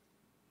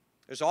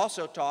 There's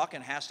also talk,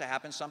 and has to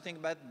happen, something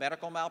about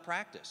medical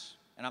malpractice.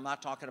 And I'm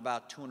not talking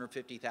about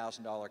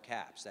 $250,000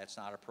 caps. That's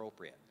not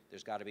appropriate.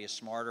 There's got to be a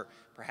smarter,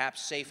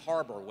 perhaps safe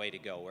harbor way to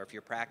go, where if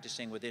you're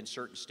practicing within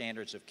certain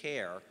standards of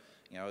care,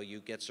 you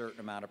get a certain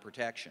amount of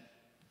protection.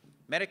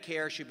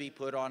 Medicare should be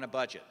put on a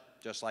budget,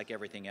 just like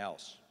everything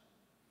else.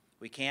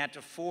 We can't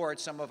afford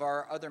some of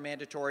our other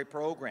mandatory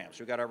programs.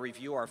 We've got to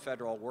review our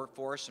federal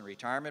workforce and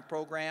retirement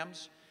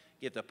programs,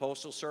 give the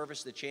Postal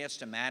Service the chance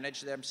to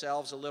manage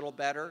themselves a little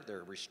better.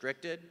 They're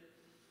restricted.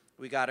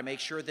 We've got to make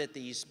sure that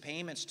these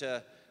payments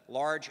to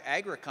large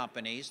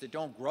agri-companies that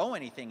don't grow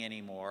anything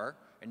anymore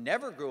and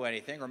never grew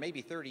anything, or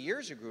maybe 30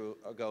 years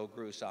ago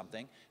grew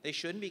something, they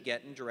shouldn't be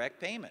getting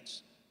direct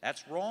payments.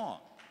 That's wrong.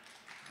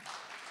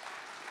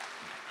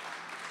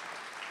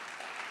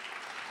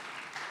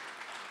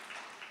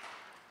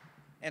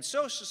 And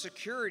Social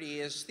Security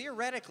is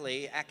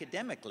theoretically,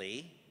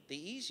 academically, the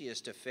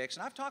easiest to fix.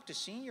 And I've talked to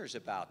seniors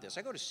about this.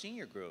 I go to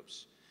senior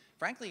groups.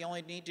 Frankly, you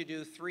only need to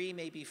do 3,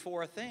 maybe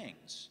 4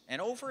 things.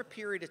 And over a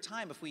period of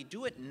time, if we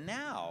do it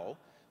now,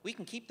 we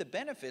can keep the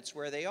benefits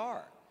where they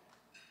are.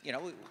 You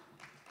know,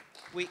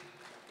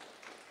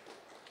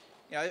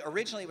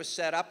 originally it was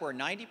set up where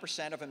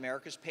 90% of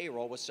America's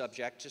payroll was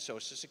subject to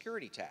Social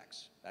Security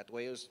tax. That's the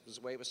way was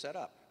the way it was set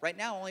up. Right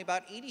now, only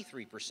about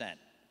 83%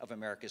 of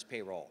America's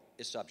payroll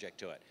is subject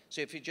to it.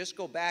 So if you just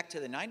go back to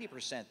the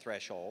 90%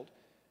 threshold,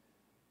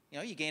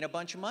 you gain a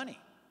bunch of money.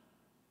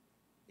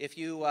 If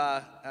you,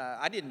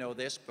 I didn't know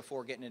this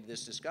before getting into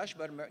this discussion,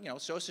 but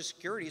Social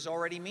Security is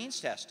already means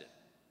tested.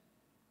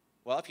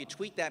 Well, if you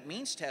tweak that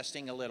means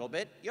testing a little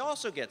bit, you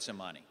also get some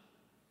money.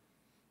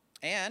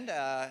 And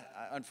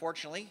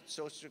unfortunately,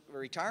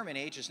 retirement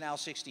age is now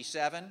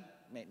 67.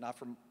 Not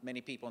for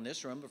many people in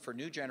this room, but for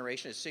new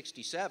generation, it's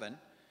 67.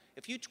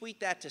 If you tweak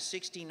that to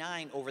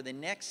 69 over the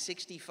next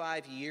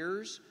 65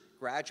 years,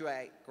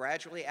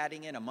 gradually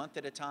adding in a month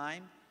at a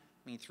time,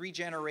 3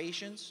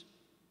 generations,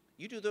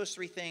 you do those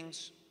 3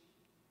 things,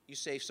 you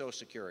save Social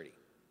Security.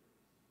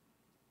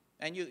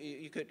 And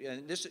you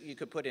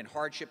could put in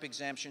hardship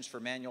exemptions for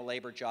manual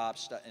labor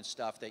jobs and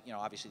stuff that,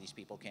 obviously these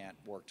people can't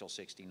work till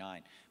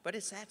 69. But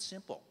it's that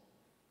simple.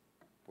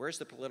 Where's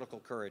the political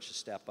courage to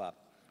step up?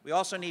 We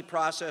also need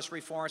process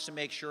reforms to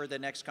make sure the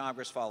next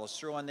Congress follows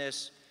through on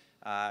this.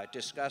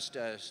 Discussed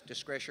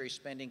discretionary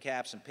spending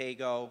caps and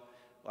pay-go.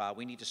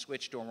 We need to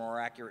switch to a more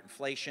accurate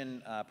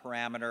inflation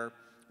parameter.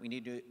 We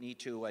need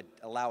to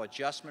allow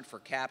adjustment for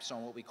caps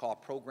on what we call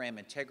program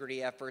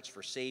integrity efforts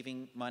for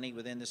saving money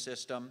within the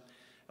system.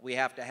 We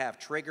have to have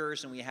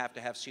triggers, and we have to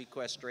have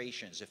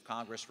sequestrations if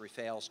Congress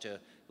fails to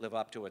live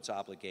up to its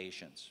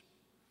obligations.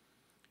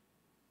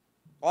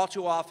 All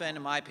too often,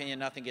 in my opinion,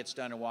 nothing gets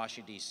done in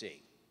Washington,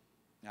 D.C.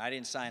 Now, I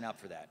didn't sign up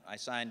for that. I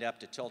signed up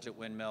to tilt at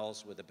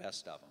windmills with the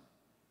best of them.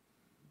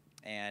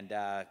 And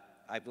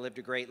I've lived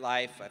a great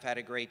life. I've had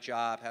a great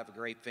job, have a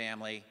great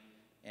family.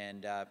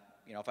 And,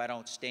 if I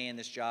don't stay in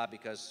this job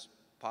because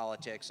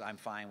politics, I'm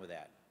fine with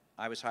that.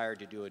 I was hired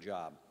to do a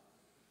job.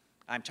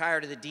 I'm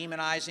tired of the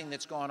demonizing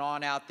that's going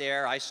on out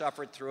there. I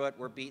suffered through it.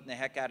 We're beating the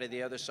heck out of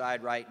the other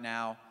side right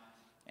now.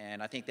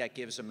 And I think that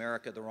gives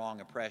America the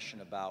wrong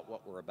impression about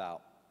what we're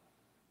about.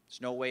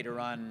 It's no way to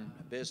run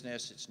a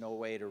business. It's no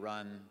way to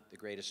run the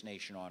greatest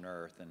nation on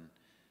earth. And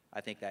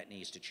I think that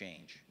needs to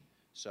change.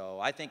 So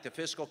I think the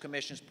Fiscal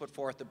Commission's put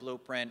forth the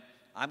blueprint.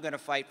 I'm going to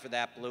fight for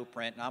that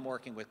blueprint, and I'm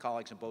working with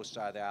colleagues on both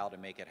sides of the aisle to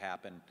make it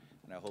happen,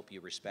 and I hope you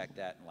respect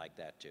that and like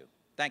that too.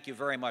 Thank you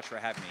very much for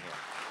having me here.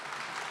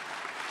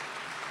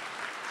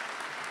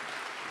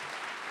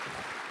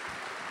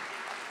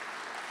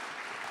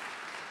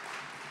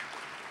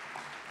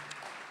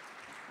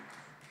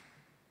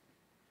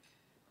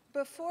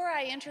 Before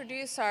I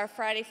introduce our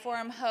Friday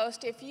Forum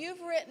host, if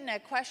you've written a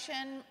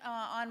question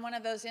on one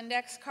of those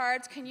index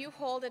cards, can you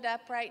hold it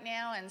up right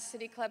now and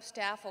City Club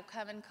staff will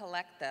come and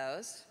collect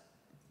those.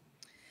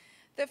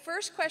 The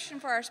first question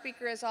for our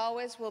speaker, as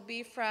always, will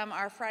be from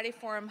our Friday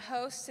Forum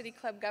host, City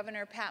Club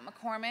Governor Pat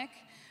McCormick.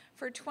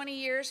 For 20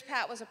 years,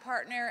 Pat was a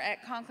partner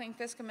at Conkling,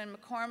 Fiscal &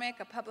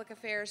 McCormick, a public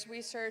affairs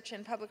research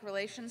and public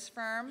relations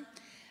firm.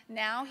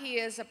 Now he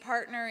is a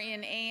partner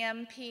in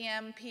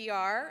AM/PM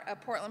PR, a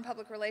Portland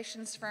public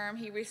relations firm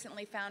he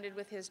recently founded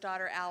with his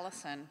daughter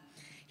Allison.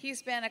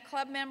 He's been a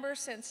club member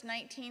since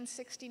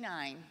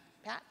 1969.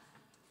 Pat?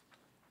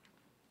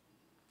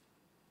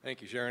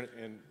 Thank you, Sharon,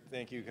 and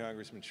thank you,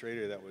 Congressman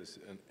Schrader. That was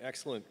an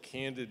excellent,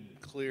 candid,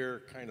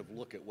 clear kind of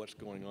look at what's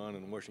going on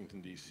in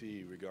Washington,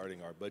 D.C.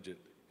 regarding our budget,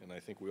 and I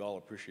think we all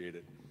appreciate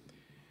it.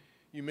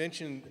 You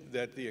mentioned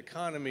that the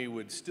economy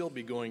would still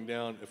be going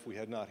down if we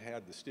had not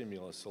had the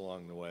stimulus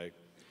along the way.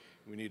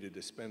 We needed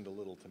to spend a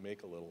little to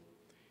make a little.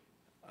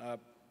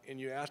 And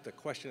you asked a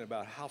question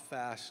about how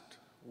fast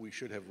we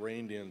should have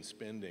reined in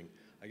spending.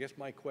 I guess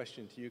my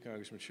question to you,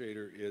 Congressman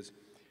Schrader, is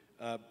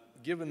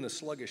given the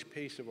sluggish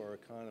pace of our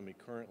economy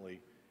currently,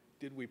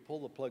 did we pull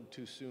the plug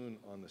too soon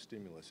on the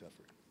stimulus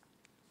effort?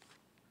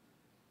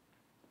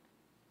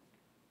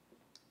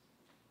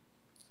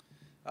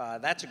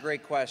 That's a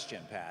great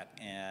question, Pat,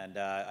 and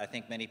I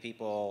think many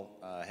people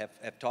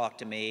have talked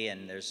to me,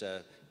 and there's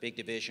a big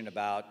division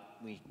about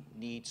we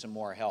need some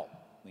more help.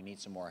 We need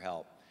some more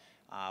help.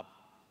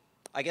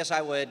 I guess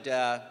I would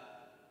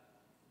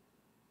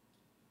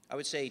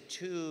say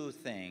 2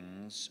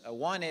 things.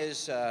 One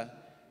is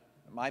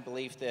my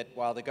belief that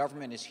while the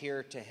government is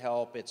here to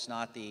help, it's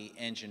not the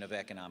engine of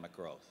economic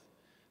growth.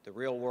 The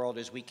real world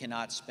is we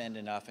cannot spend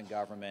enough in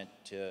government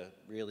to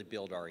really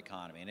build our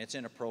economy, and it's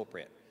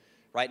inappropriate.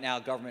 Right now,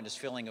 government is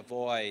filling a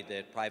void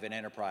that private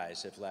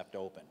enterprise have left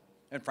open,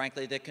 and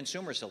frankly, that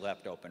consumers have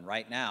left open.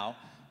 Right now,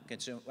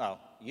 it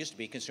used to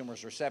be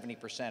consumers were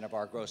 70% of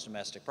our gross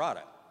domestic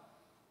product.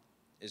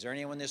 Is there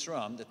anyone in this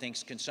room that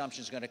thinks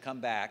consumption is going to come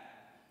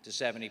back to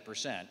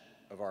 70%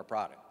 of our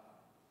product?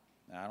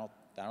 I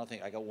don't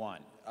think. I got one.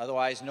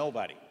 Otherwise,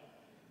 nobody.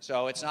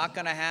 So it's not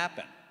going to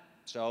happen.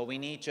 So we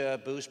need to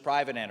boost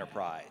private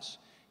enterprise.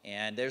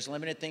 And there's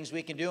limited things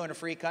we can do in a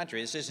free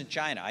country. This isn't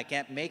China. I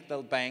can't make the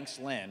banks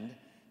lend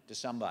to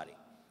somebody.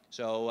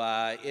 So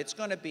it's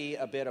going to be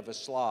a bit of a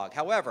slog.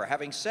 However,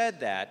 having said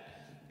that,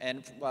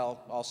 and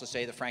well, also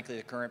say that frankly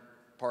the current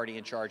party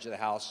in charge of the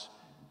House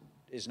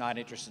is not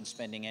interested in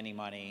spending any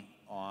money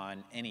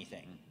on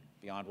anything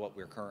beyond what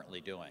we're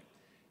currently doing.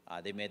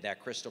 They made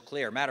that crystal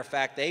clear. Matter of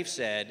fact, they've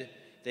said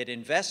that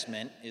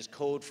investment is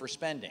code for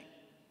spending.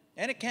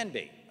 And it can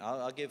be.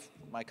 I'll give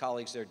my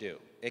colleagues their due.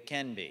 It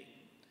can be.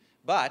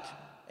 But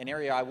an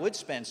area I would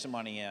spend some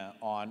money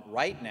on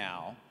right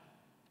now,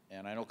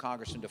 and I know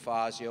Congressman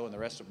DeFazio and the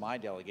rest of my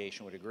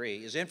delegation would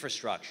agree, is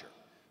infrastructure.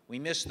 We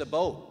missed the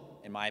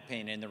boat, in my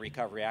opinion, in the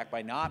Recovery Act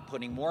by not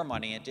putting more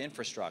money into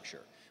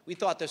infrastructure. We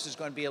thought this was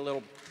going to be a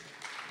little...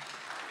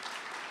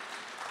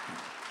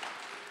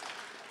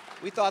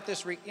 We thought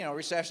this recession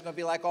was going to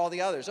be like all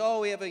the others. Oh,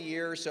 we have a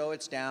year or so,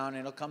 it's down, and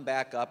it'll come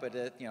back up at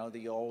the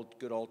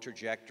good old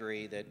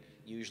trajectory that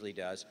usually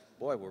does.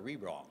 Boy, were we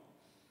wrong.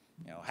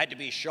 Had to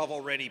be a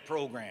shovel-ready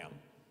program.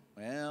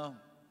 Well,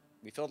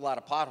 we filled a lot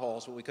of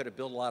potholes, but we could have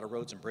built a lot of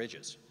roads and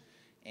bridges.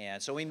 And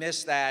so we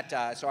missed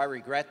that, so I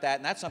regret that,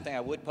 and that's something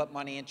I would put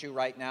money into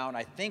right now, and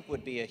I think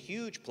would be a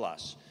huge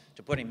plus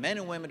to putting men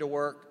and women to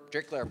work,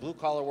 particularly our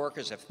blue-collar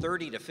workers have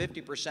 30 to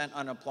 50%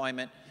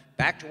 unemployment,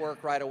 back to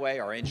work right away,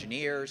 our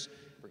engineers,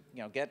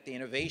 get the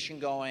innovation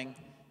going,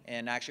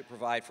 and actually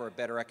provide for a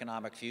better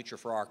economic future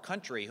for our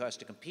country who has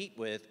to compete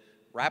with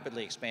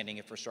rapidly expanding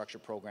infrastructure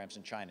programs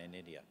in China and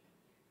India.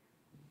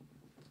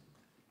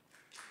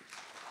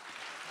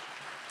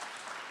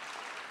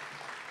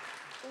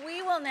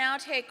 We will now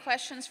take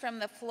questions from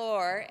the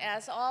floor.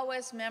 As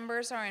always,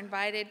 members are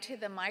invited to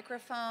the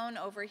microphone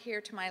over here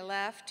to my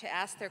left to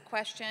ask their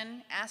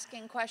question.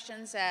 Asking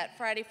questions at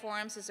Friday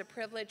Forums is a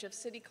privilege of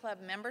City Club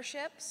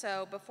membership,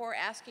 so before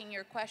asking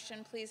your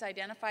question, please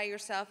identify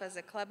yourself as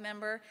a club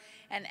member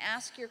and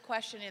ask your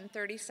question in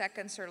 30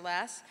 seconds or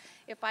less.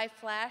 If I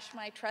flash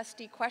my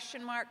trusty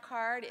question mark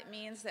card, it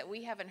means that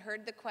we haven't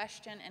heard the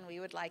question and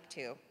we would like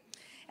to.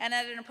 And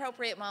at an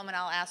appropriate moment,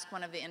 I'll ask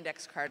one of the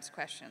index cards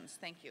questions.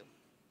 Thank you.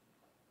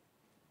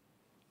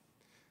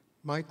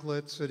 Mike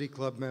Litt, City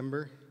Club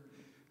member.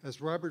 As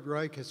Robert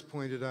Reich has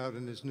pointed out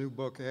in his new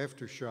book,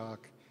 Aftershock,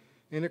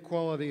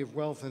 inequality of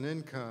wealth and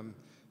income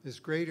is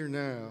greater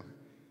now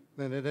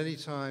than at any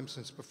time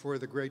since before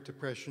the Great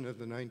Depression of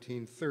the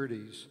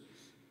 1930s.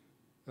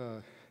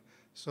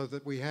 So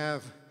that we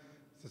have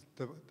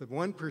the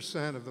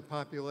 1% of the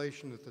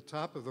population at the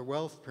top of the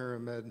wealth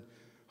pyramid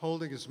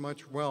holding as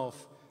much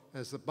wealth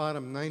as the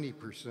bottom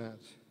 90%.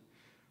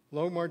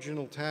 Low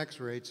marginal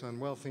tax rates on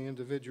wealthy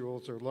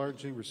individuals are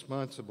largely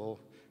responsible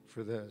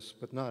for this,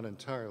 but not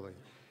entirely.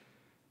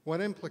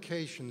 What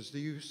implications do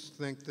you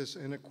think this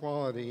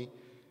inequality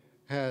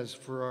has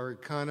for our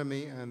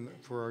economy and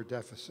for our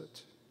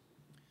deficit?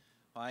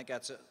 Well,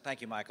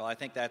 thank you, Michael. I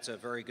think that's a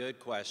very good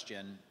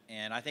question,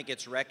 and I think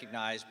it's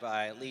recognized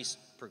by at least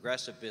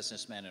progressive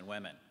businessmen and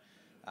women.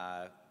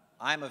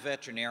 I'm a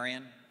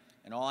veterinarian,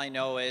 and all I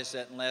know is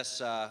that unless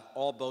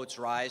all boats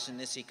rise in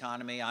this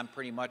economy, I'm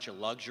pretty much a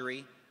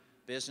luxury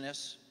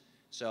business.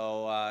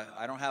 So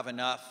I don't have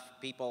enough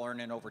people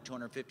earning over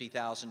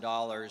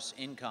 $250,000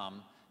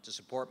 income to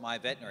support my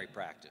veterinary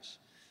practice.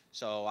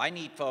 So I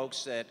need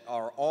folks that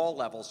are all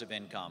levels of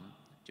income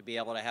to be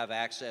able to have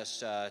access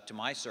to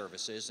my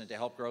services and to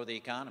help grow the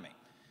economy.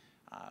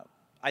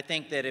 I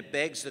think that it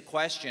begs the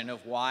question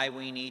of why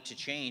we need to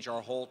change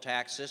our whole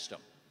tax system.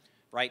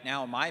 Right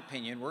now, in my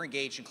opinion, we're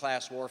engaged in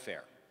class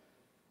warfare.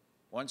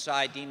 One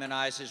side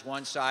demonizes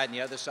one side and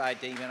the other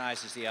side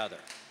demonizes the other.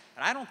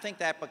 And I don't think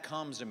that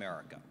becomes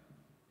America.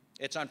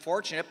 It's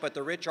unfortunate, but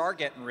the rich are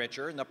getting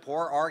richer and the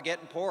poor are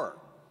getting poorer.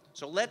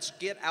 So let's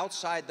get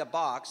outside the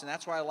box, and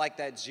that's why I like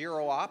that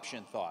zero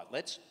option thought.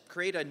 Let's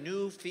create a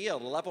new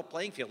field, a level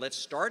playing field. Let's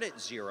start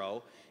at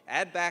zero,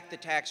 add back the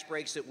tax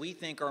breaks that we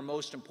think are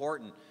most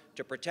important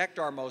to protect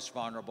our most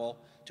vulnerable,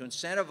 to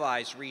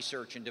incentivize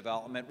research and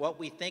development, what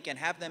we think, and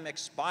have them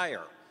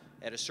expire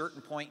at a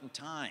certain point in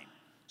time.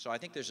 So I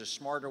think there's a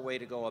smarter way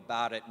to go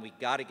about it, and we've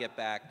got to get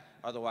back,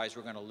 otherwise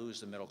we're going to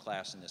lose the middle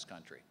class in this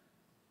country.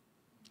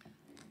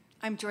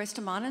 I'm Joyce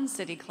DeMonin,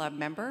 City Club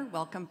member.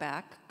 Welcome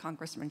back,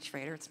 Congressman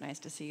Schrader. It's nice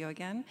to see you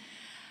again.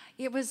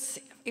 It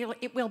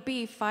will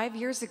be 5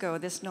 years ago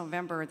this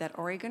November that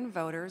Oregon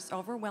voters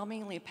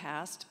overwhelmingly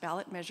passed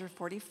Ballot Measure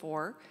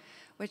 44,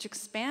 which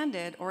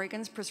expanded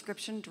Oregon's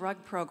prescription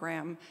drug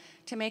program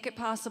to make it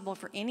possible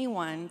for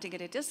anyone to get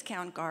a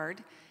discount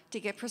card to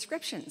get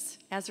prescriptions.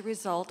 As a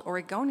result,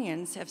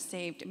 Oregonians have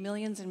saved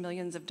millions and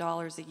millions of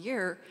dollars a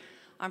year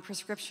on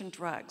prescription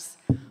drugs.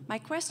 My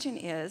question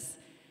is,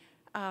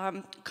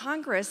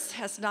 Congress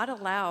has not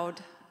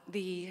allowed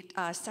the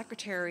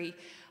Secretary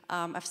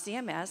of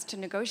CMS to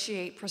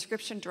negotiate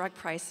prescription drug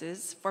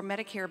prices for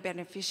Medicare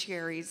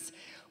beneficiaries,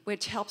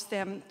 which helps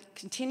them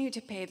continue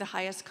to pay the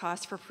highest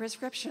cost for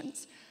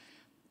prescriptions.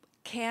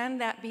 Can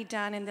that be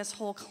done in this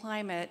whole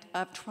climate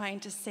of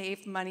trying to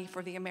save money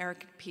for the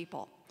American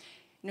people?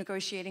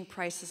 negotiating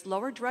prices,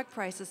 lower drug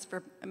prices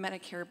for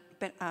Medicare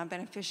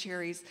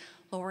beneficiaries,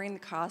 lowering the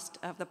cost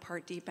of the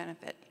Part D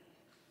benefit?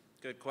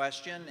 Good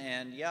question,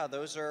 and yeah,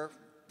 those are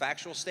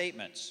factual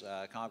statements.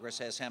 Congress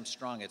has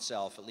hamstrung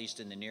itself, at least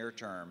in the near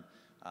term,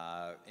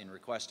 in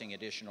requesting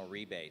additional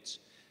rebates.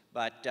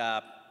 But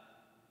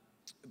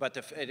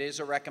it is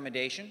a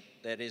recommendation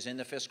that is in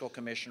the Fiscal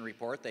Commission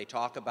report. They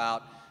talk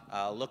about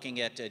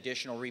looking at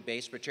additional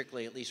rebates,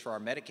 particularly at least for our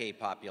Medicaid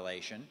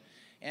population.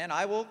 And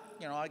I will,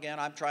 again,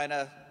 I'm trying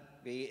to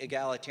be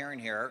egalitarian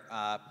here.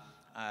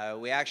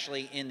 We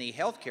actually, in the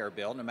health care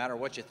bill, no matter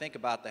what you think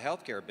about the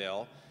health care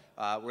bill,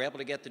 we're able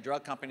to get the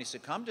drug companies to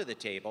come to the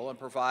table and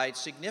provide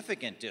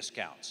significant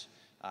discounts,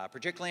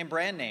 particularly in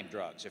brand name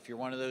drugs. If you're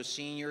one of those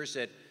seniors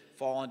that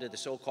fall into the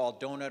so-called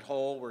donut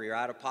hole where your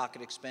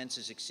out-of-pocket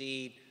expenses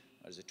exceed,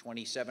 what is it,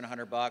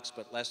 $2,700,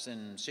 but less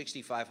than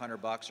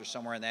 $6,500 or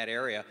somewhere in that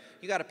area,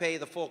 you got to pay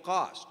the full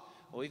cost.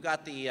 Well, we've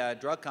got the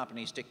drug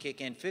companies to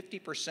kick in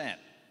 50%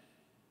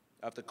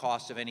 of the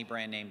cost of any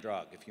brand name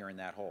drug if you're in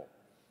that hole.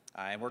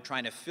 And we're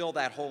trying to fill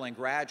that hole in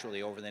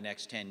gradually over the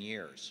next 10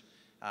 years.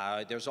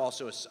 There's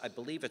also, I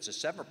believe it's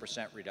a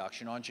 7%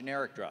 reduction on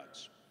generic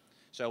drugs.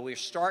 So we're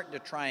starting to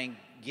try and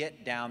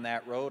get down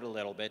that road a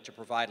little bit to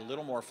provide a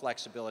little more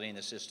flexibility in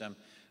the system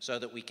so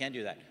that we can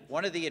do that.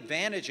 One of the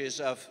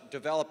advantages of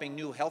developing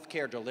new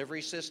healthcare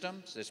delivery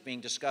systems that's being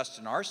discussed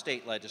in our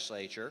state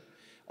legislature,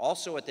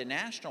 also at the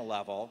national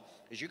level,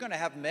 is you're going to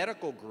have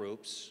medical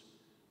groups,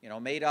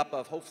 made up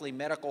of hopefully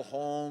medical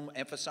home,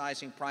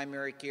 emphasizing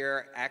primary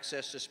care,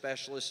 access to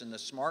specialists in the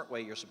smart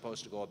way you're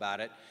supposed to go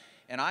about it.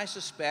 And I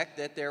suspect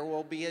that there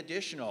will be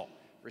additional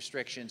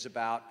restrictions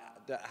about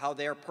how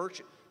their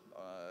purchasing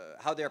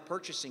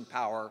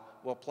power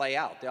will play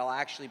out. They'll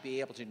actually be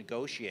able to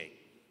negotiate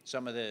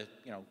some of the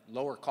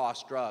lower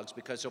cost drugs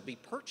because there'll be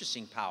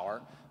purchasing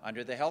power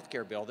under the health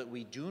care bill that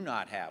we do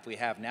not have. We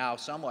have now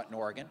somewhat in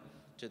Oregon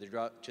to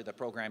the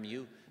program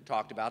you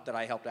talked about that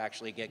I helped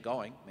actually get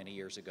going many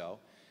years ago.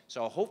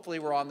 So hopefully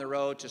we're on the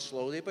road to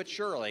slowly but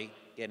surely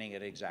getting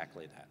it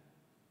exactly that.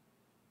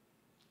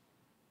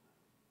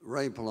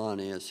 Ray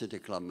Polani, a City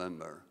Club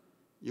member,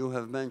 you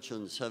have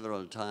mentioned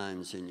several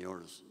times in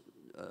your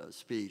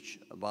speech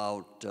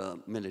about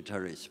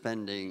military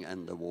spending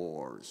and the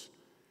wars.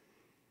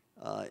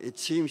 It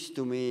seems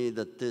to me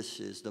that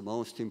this is the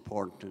most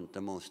important,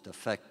 the most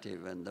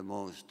effective, and the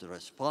most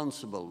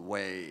responsible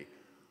way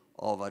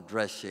of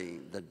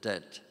addressing the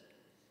debt.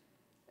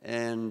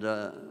 And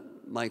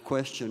my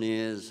question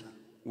is,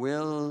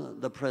 will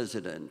the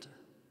President,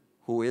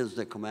 who is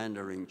the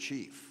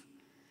Commander-in-Chief,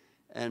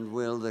 and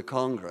will the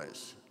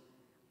Congress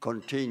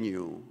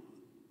continue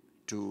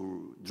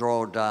to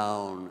draw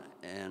down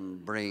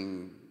and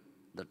bring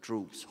the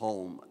troops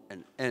home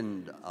and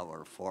end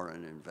our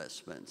foreign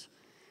investments,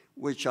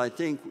 which I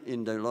think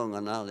in the long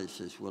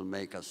analysis will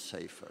make us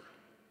safer?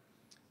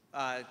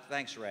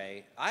 Thanks,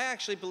 Ray. I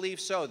actually believe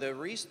so.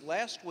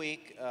 Last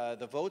week,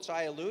 the votes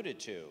I alluded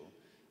to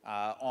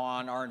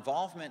on our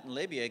involvement in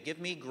Libya give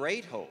me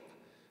great hope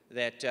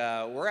that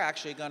we're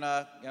actually going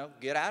to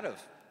get out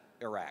of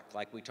Iraq,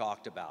 like we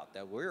talked about,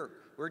 that we're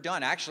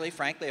done. Actually,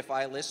 frankly, if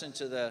I listen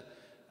to the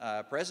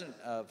president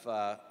of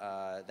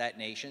that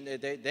nation,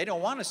 they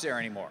don't want us there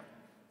anymore.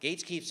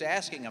 Gates keeps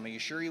asking him, are you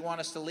sure you want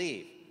us to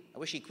leave? I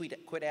wish he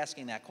quit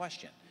asking that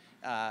question.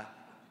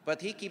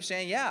 But he keeps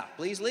saying, yeah,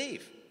 please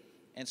leave.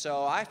 And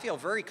so I feel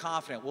very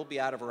confident we'll be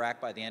out of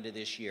Iraq by the end of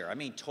this year. I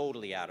mean,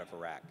 totally out of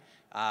Iraq.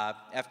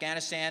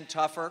 Afghanistan,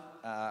 tougher.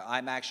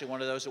 I'm actually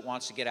one of those that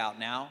wants to get out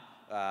now.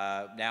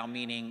 Now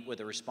meaning with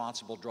a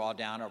responsible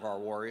drawdown of our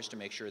warriors to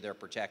make sure they're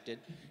protected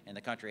and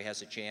the country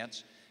has a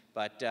chance.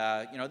 But,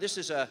 this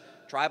is a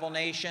tribal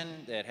nation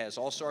that has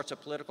all sorts of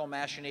political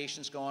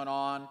machinations going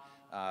on.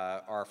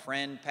 Our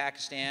friend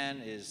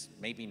Pakistan is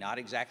maybe not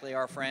exactly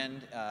our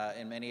friend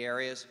in many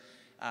areas.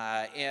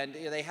 And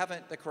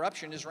the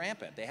corruption is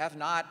rampant. They have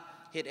not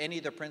hit any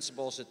of the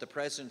principles that the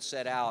president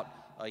set out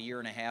a year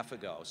and a half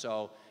ago.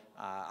 So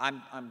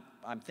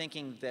I'm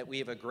thinking that we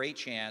have a great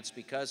chance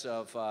because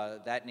of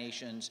that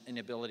nation's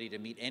inability to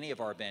meet any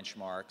of our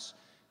benchmarks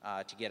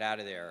to get out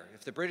of there.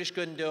 If the British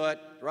couldn't do it,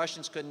 the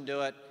Russians couldn't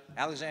do it,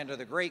 Alexander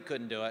the Great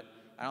couldn't do it,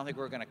 I don't think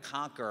we're going to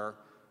conquer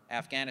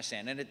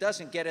Afghanistan. And it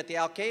doesn't get at the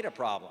al-Qaeda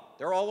problem.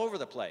 They're all over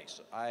the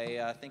place.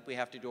 I think we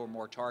have to do a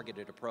more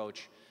targeted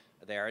approach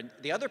there. And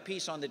the other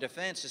piece on the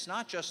defense is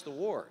not just the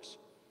wars.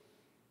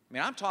 I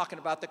mean, I'm talking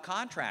about the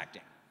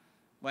contracting.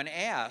 When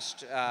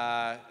asked,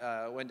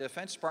 when the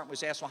Defense Department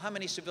was asked, well, how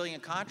many civilian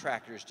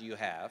contractors do you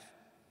have?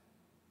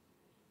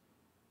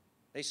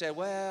 They said,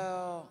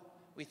 well,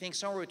 we think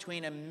somewhere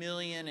between 1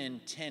 million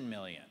and 10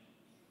 million.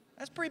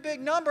 That's a pretty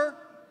big number.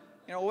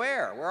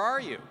 Where are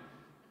you?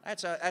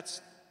 That's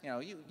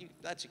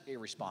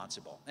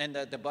irresponsible. And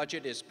the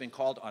budget has been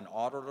called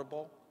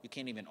unauditable. You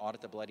can't even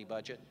audit the bloody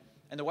budget.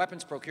 And the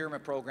weapons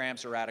procurement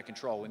programs are out of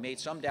control. We made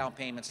some down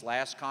payments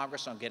last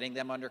Congress on getting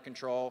them under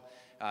control.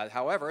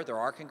 However, there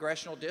are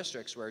congressional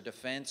districts where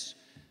defense,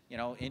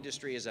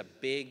 industry is a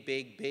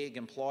big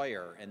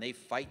employer, and they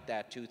fight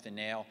that tooth and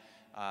nail.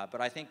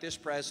 But I think this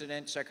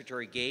president,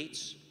 Secretary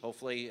Gates,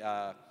 hopefully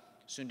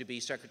soon to be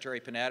Secretary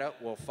Panetta,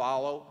 will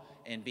follow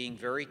in being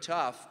very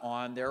tough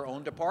on their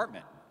own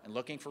department and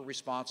looking for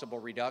responsible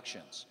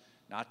reductions,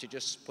 not to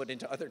just put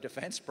into other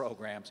defense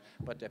programs,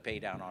 but to pay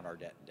down on our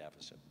debt and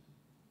deficit.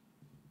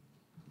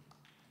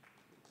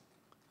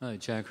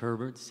 Jack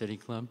Herbert, City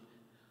Club.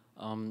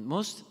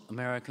 Most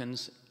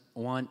Americans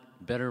want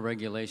better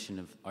regulation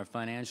of our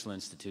financial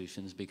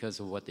institutions because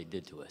of what they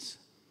did to us.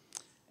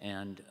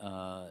 And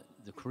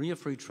the Korea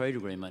Free Trade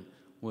Agreement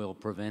will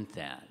prevent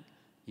that.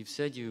 You've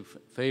said you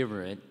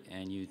favor it,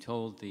 and you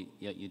told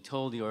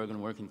the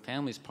Oregon Working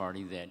Families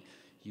Party that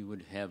you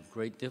would have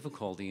great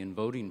difficulty in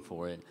voting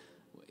for it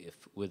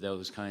with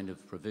those kind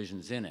of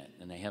provisions in it,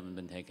 and they haven't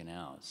been taken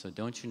out. So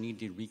don't you need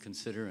to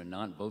reconsider and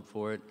not vote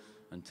for it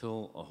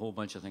until a whole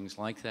bunch of things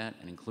like that,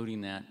 and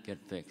including that, get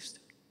fixed?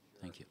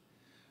 Thank you.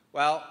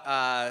 Well,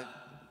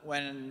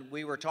 when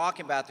we were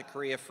talking about the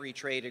Korea Free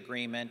Trade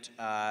Agreement,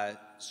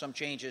 some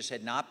changes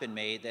had not been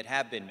made that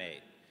have been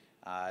made.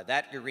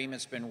 That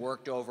agreement's been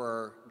worked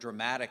over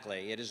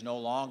dramatically. It is no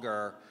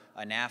longer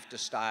a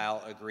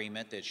NAFTA-style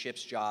agreement that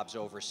ships jobs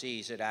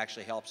overseas. It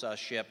actually helps us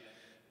ship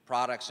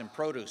products and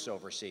produce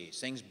overseas,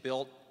 things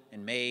built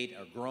and made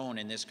or grown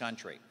in this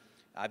country.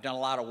 I've done a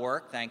lot of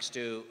work, thanks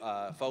to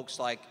folks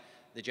like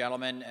the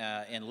gentleman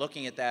in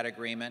looking at that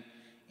agreement.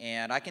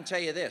 And I can tell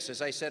you this,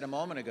 as I said a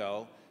moment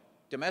ago,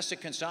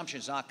 domestic consumption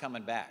is not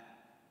coming back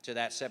to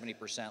that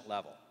 70%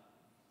 level.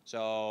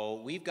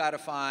 So we've got to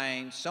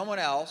find someone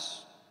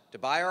else to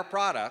buy our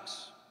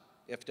products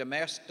if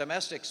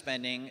domestic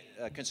spending,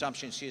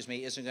 consumption,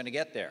 isn't going to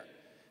get there.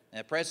 And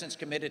the President's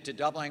committed to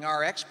doubling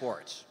our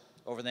exports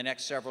over the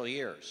next several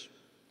years.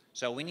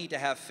 So we need to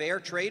have fair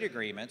trade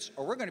agreements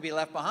or we're going to be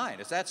left behind.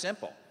 It's that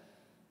simple.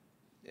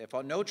 If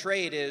no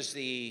trade is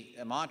the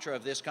mantra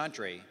of this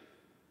country,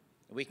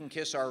 we can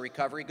kiss our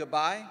recovery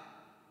goodbye.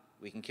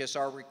 We can kiss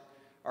our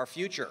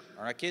future,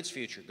 or our kids'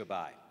 future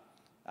goodbye.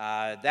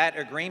 That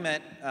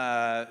agreement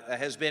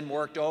has been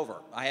worked over.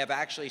 I have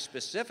actually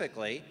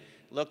specifically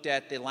looked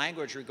at the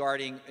language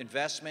regarding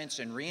investments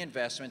and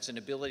reinvestments and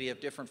ability of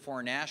different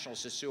foreign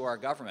nationals to sue our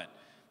government.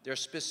 There's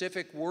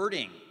specific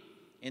wording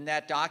in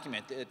that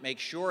document that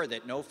makes sure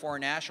that no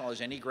foreign national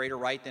has any greater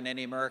right than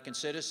any American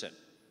citizen,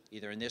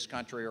 either in this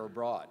country or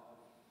abroad.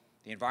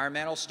 The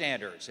environmental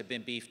standards have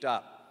been beefed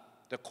up.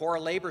 The core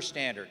labor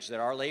standards that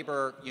our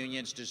labor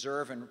unions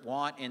deserve and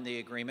want in the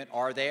agreement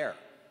are there.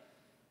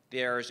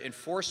 There's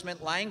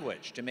enforcement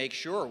language to make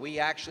sure we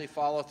actually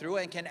follow through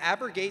and can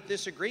abrogate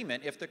this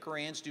agreement if the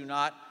Koreans do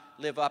not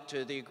live up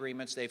to the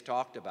agreements they've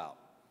talked about.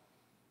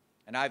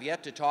 And I've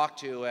yet to talk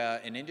to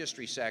an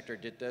industry sector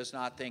that does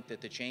not think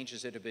that the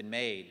changes that have been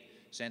made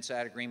since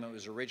that agreement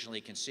was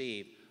originally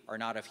conceived are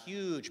not of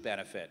huge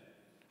benefit.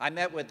 I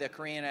met with the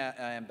Korean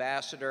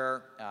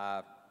ambassador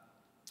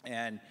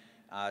and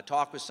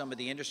talked with some of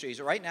the industries.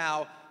 Right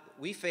now,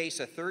 we face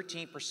a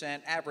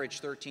 13%,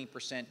 average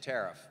 13%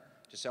 tariff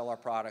to sell our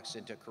products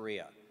into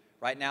Korea.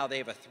 Right now, they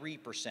have a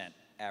 3%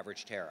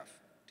 average tariff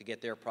to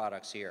get their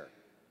products here.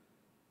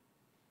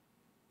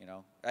 You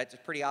know, it's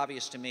pretty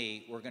obvious to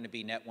me we're going to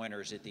be net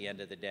winners at the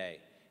end of the day.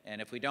 And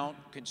if we don't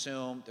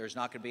consume, there's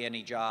not going to be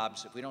any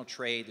jobs. If we don't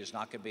trade, there's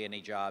not going to be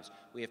any jobs.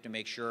 We have to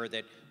make sure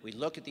that we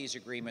look at these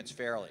agreements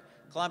fairly.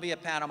 Colombia,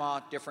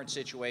 Panama, different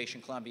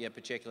situation. Colombia in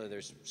particular,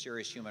 there's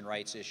serious human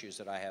rights issues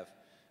that I have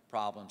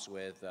problems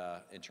with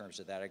in terms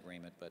of that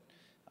agreement. But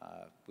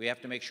we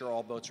have to make sure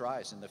all boats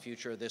rise. And the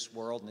future of this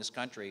world and this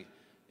country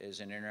is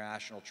in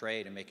international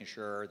trade and making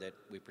sure that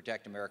we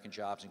protect American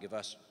jobs and give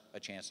us a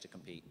chance to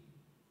compete.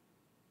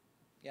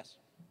 Yes.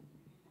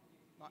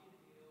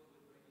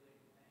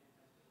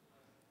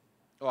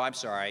 Oh, I'm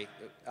sorry.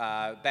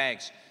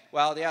 Banks.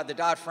 Well, yeah, the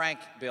Dodd-Frank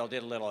bill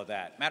did a little of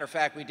that. Matter of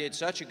fact, we did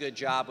such a good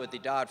job with the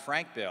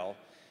Dodd-Frank bill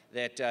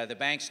that the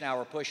banks now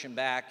are pushing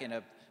back in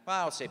a,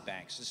 well, I'll say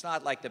banks. It's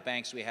not like the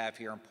banks we have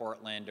here in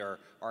Portland or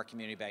our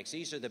community banks.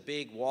 These are the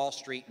big Wall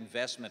Street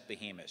investment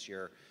behemoths.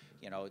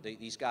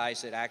 These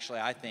guys that actually,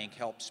 I think,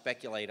 help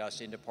speculate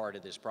us into part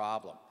of this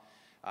problem.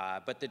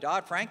 But the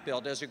Dodd-Frank bill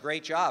does a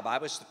great job. I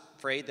was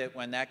afraid that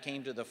when that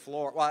came to the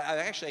floor, well,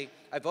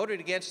 I voted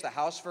against the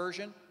House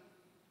version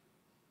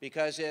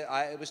because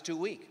it was too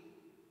weak.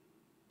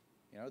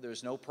 You know,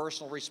 there's no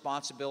personal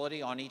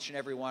responsibility on each and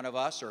every one of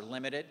us, or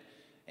limited,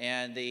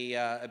 and the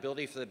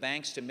ability for the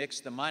banks to mix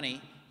the money,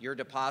 your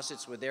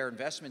deposits with their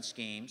investment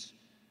schemes,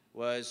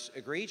 was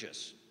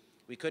egregious.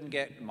 We couldn't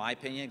get, in my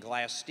opinion,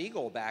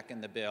 Glass-Steagall back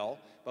in the bill,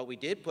 but we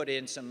did put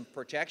in some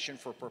protection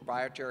for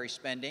proprietary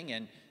spending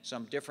and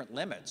some different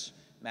limits.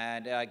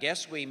 And I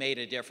guess we made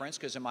a difference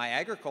because in my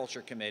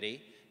agriculture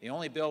committee, the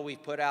only bill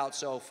we've put out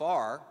so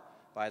far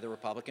by the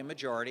Republican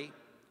majority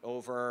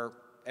over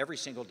every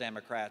single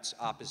Democrat's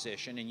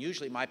opposition, and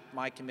usually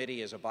my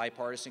committee is a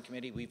bipartisan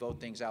committee. We vote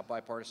things out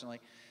bipartisanly.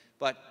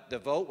 But the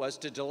vote was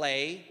to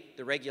delay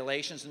the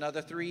regulations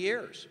another 3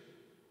 years.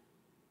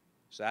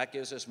 So that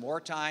gives us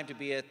more time to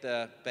be at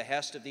the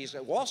behest of these.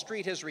 Wall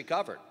Street has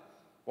recovered.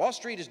 Wall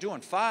Street is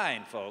doing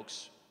fine,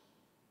 folks.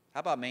 How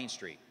about Main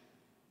Street?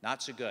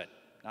 Not so good.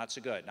 not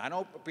so good. And I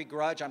don't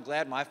begrudge, I'm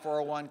glad my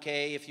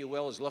 401k, if you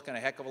will, is looking a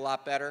heck of a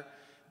lot better,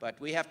 but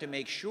we have to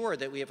make sure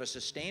that we have a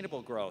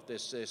sustainable growth.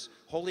 This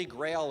holy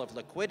grail of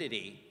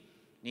liquidity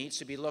needs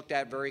to be looked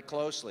at very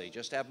closely.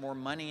 Just to have more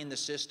money in the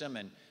system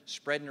and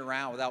spreading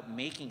around without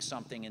making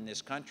something in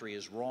this country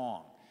is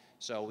wrong.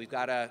 So we've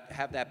got to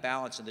have that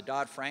balance, and the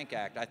Dodd-Frank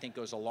Act, I think,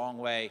 goes a long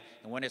way.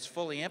 And when it's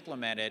fully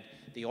implemented,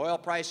 the oil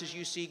prices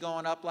you see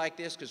going up like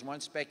this, because one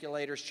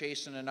speculator's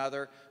chasing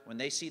another, when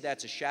they see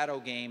that's a shadow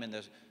game and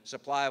the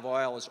supply of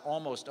oil is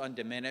almost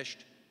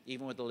undiminished,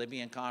 even with the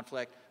Libyan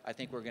conflict, I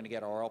think we're going to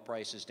get our oil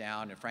prices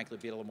down and, frankly,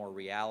 be a little more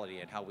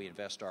reality in how we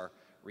invest our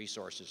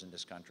resources in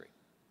this country.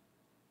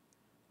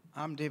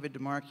 I'm David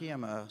DeMarchi.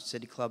 I'm a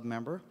City Club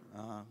member.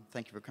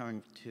 Thank you for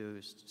coming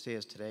to see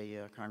us today,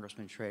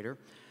 Congressman Schrader.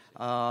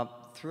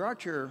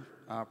 Throughout your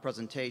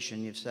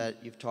presentation,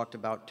 you've talked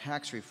about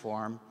tax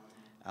reform,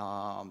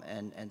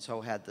 and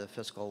so had the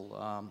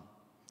Fiscal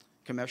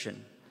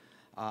Commission.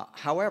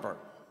 However,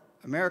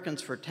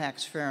 Americans for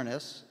Tax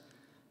Fairness,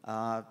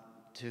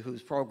 to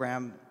whose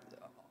program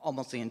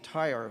almost the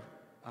entire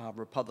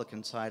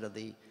Republican side of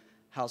the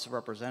House of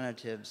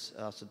Representatives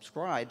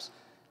subscribes,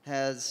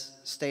 has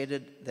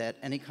stated that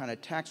any kind of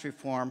tax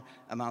reform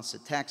amounts to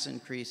tax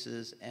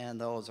increases,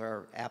 and those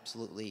are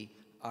absolutely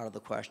out of the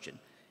question.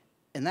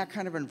 In that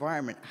kind of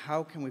environment,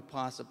 how can we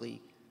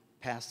possibly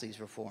pass these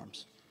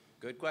reforms?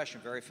 Good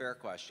question, very fair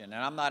question.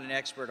 And I'm not an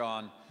expert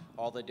on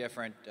all the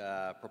different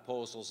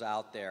proposals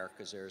out there,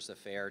 because there's the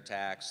fair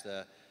tax,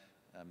 the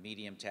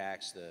medium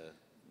tax,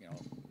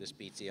 this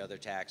beats the other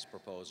tax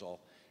proposal.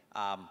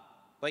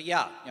 But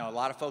yeah, a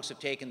lot of folks have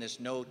taken this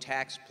no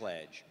tax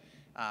pledge.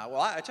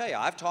 Well, I tell you,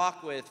 I've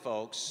talked with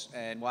folks,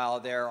 and while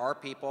there are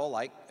people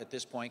like, at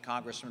this point,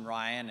 Congressman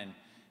Ryan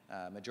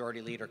and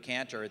Majority Leader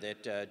Cantor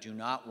that do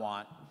not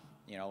want,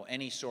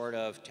 any sort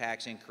of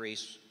tax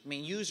increase. I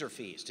mean, user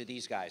fees to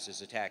these guys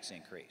is a tax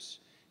increase.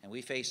 And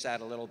we face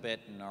that a little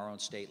bit in our own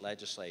state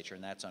legislature,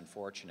 and that's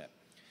unfortunate.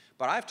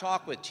 But I've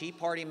talked with Tea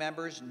Party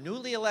members,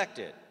 newly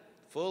elected,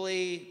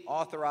 fully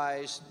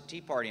authorized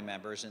Tea Party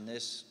members in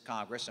this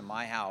Congress, in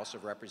my House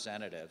of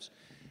Representatives,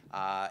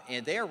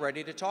 and they are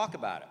ready to talk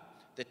about it.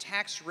 The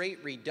tax rate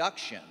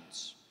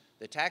reductions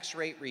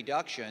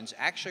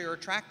actually are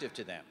attractive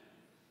to them.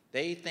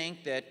 They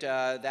think that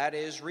that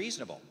is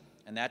reasonable,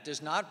 and that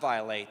does not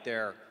violate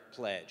their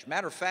pledge.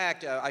 Matter of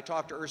fact, I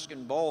talked to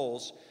Erskine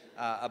Bowles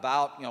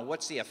about,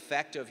 what's the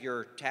effect of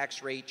your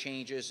tax rate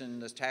changes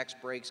and the tax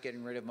breaks,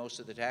 getting rid of most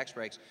of the tax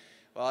breaks.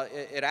 Well,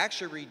 it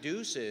actually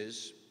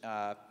reduces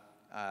the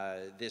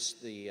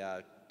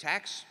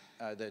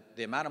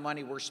amount of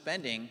money we're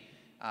spending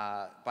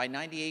by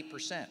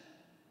 98%.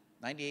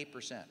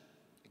 98%.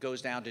 It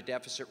goes down to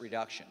deficit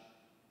reduction.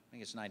 I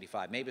think it's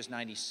 95. Maybe it's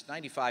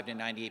 95 to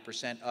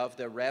 98% of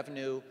the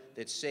revenue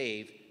that's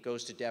saved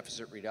goes to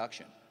deficit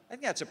reduction. I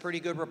think that's a pretty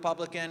good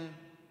Republican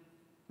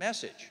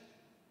message.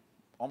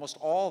 Almost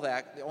all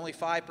that, only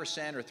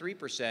 5% or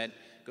 3%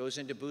 goes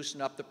into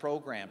boosting up the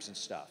programs and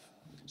stuff.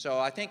 So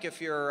I think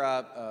if you're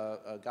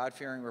a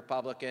God-fearing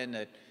Republican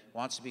that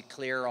wants to be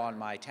clear on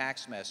my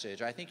tax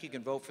message, I think you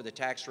can vote for the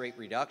tax rate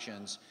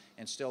reductions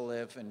and still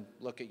live and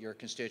look at your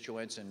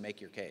constituents and make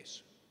your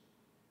case.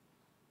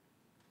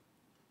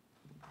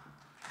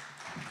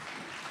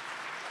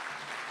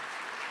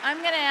 I'm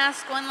going to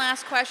ask one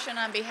last question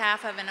on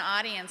behalf of an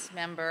audience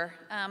member.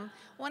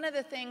 One of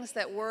the things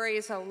that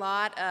worries a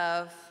lot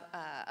of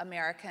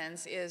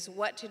Americans is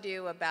what to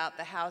do about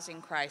the housing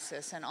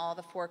crisis and all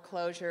the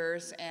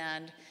foreclosures,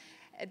 and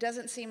it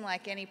doesn't seem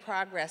like any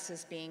progress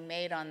is being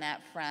made on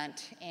that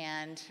front.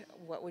 And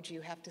what would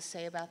you have to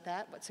say about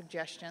that? What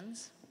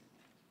suggestions?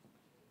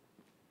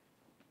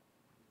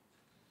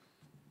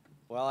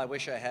 Well, I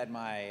wish I had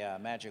my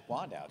magic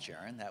wand out,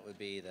 Sharon. That would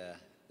be the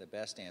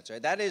best answer.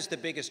 That is the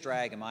biggest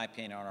drag, in my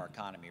opinion, on our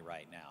economy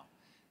right now.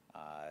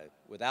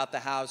 Without the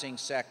housing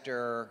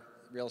sector,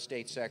 real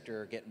estate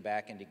sector getting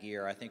back into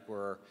gear, I think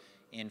we're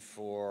in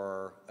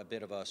for a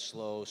bit of a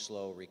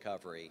slow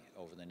recovery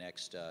over the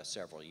next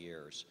several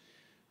years.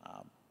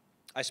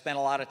 I spent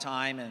a lot of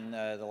time in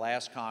the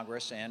last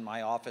Congress, and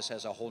my office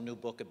has a whole new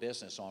book of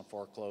business on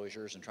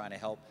foreclosures and trying to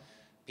help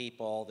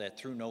people that,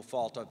 through no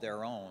fault of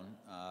their own,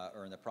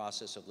 are in the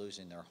process of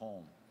losing their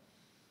home.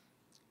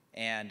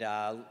 And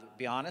to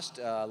be honest,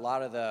 a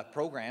lot of the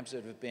programs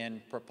that have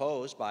been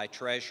proposed by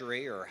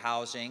Treasury or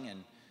Housing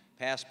and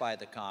passed by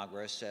the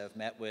Congress have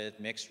met with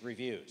mixed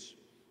reviews.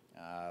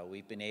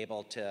 We've been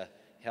able to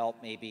help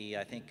maybe,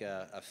 I think,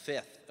 a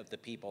fifth of the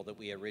people that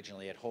we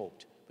originally had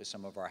hoped with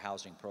some of our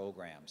housing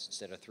programs.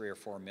 Instead of 3 or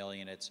 4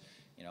 million, it's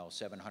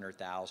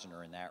 700,000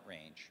 or in that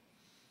range.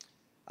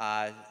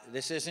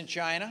 This isn't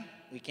China.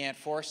 We can't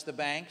force the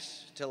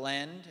banks to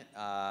lend.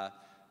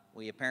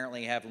 We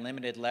apparently have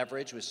limited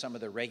leverage with some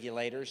of the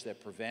regulators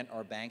that prevent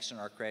our banks and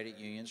our credit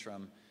unions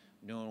from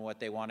doing what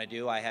they want to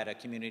do. I had a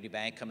community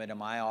bank come into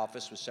my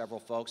office with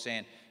several folks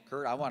saying,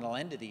 Kurt, I want to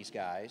lend to these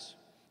guys.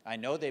 I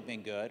know they've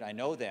been good. I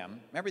know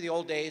them. Remember the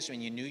old days when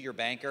you knew your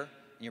banker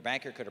and your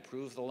banker could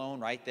approve the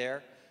loan right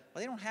there?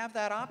 Well, they don't have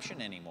that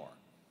option anymore.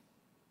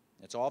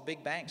 It's all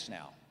big banks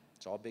now.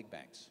 It's all big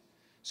banks.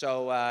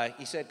 So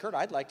he said, Kurt,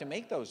 I'd like to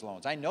make those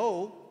loans. I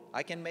know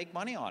I can make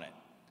money on it.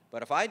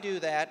 But if I do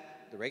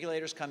that, the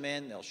regulators come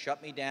in, they'll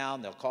shut me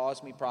down, they'll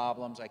cause me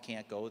problems, I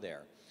can't go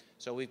there.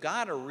 So we've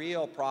got a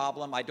real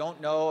problem. I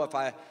don't know if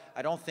I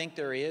don't think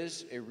there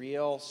is a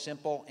real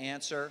simple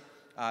answer.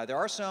 There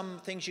are some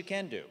things you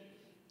can do.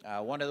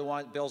 One of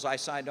the bills I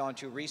signed on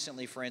to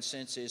recently, for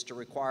instance, is to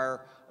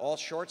require all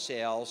short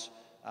sales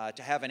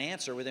to have an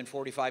answer within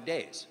 45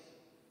 days.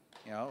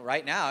 You know,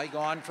 right now, you go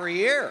on for a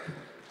year.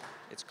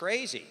 It's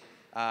crazy.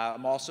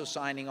 I'm also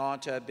signing on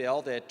to a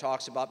bill that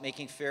talks about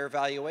making fair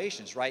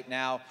valuations. Right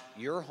now,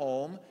 your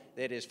home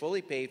that is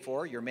fully paid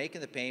for, you're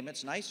making the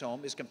payments, nice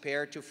home, is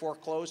compared to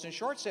foreclosed and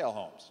short sale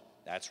homes.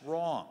 That's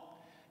wrong.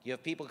 You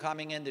have people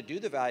coming in to do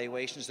the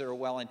valuations that are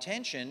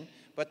well-intentioned,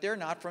 but they're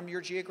not from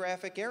your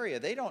geographic area.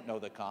 They don't know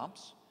the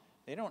comps.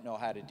 They don't know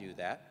how to do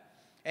that.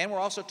 And we're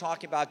also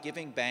talking about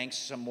giving banks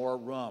some more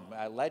room,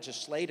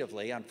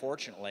 legislatively,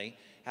 unfortunately,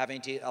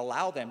 having to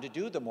allow them to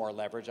do the more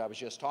leverage I was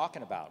just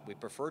talking about. We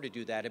prefer to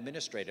do that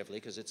administratively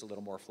because it's a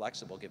little more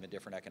flexible given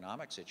different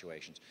economic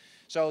situations.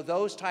 So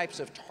those types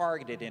of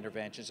targeted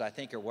interventions, I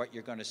think, are what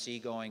you're going to see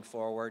going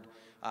forward.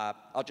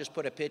 I'll just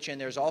put a pitch in.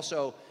 There's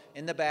also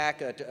in the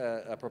back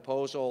a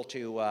proposal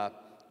to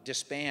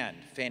disband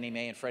Fannie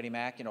Mae and Freddie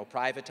Mac,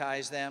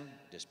 privatize them.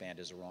 Disband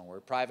is the wrong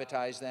word.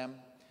 Privatize them.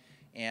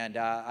 And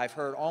I've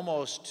heard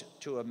almost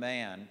to a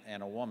man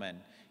and a woman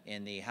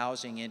in the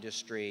housing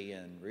industry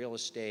and real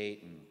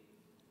estate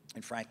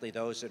and frankly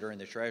those that are in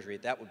the Treasury,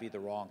 that would be the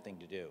wrong thing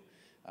to do.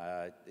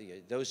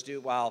 Those two,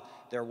 while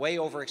they're way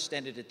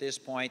overextended at this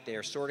point, they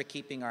are sort of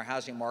keeping our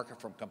housing market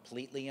from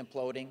completely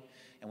imploding,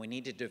 and we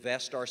need to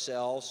divest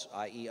ourselves,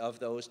 i.e. of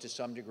those to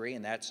some degree,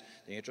 and that's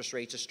the interest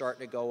rates are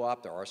starting to go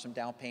up. There are some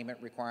down payment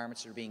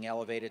requirements that are being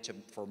elevated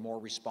for more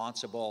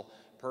responsible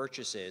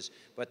purchases,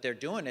 but they're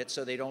doing it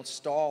so they don't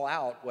stall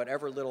out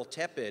whatever little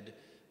tepid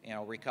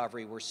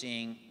recovery we're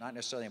seeing, not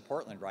necessarily in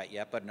Portland right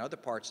yet, but in other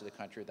parts of the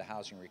country, the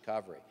housing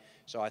recovery.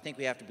 So I think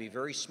we have to be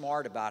very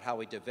smart about how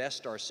we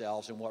divest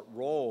ourselves and what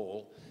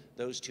role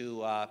those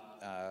two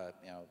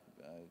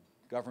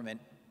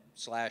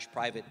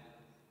government/private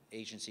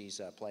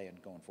agencies play in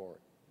going forward.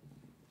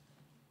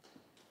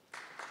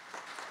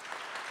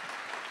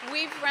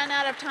 We've run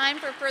out of time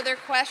for further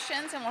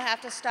questions and we'll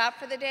have to stop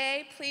for the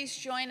day. Please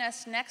join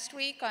us next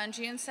week on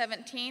June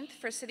 17th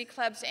for City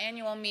Club's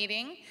annual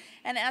meeting.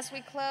 And as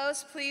we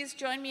close, please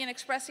join me in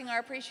expressing our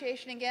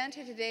appreciation again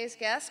to today's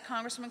guest,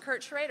 Congressman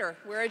Kurt Schrader.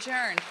 We're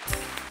adjourned.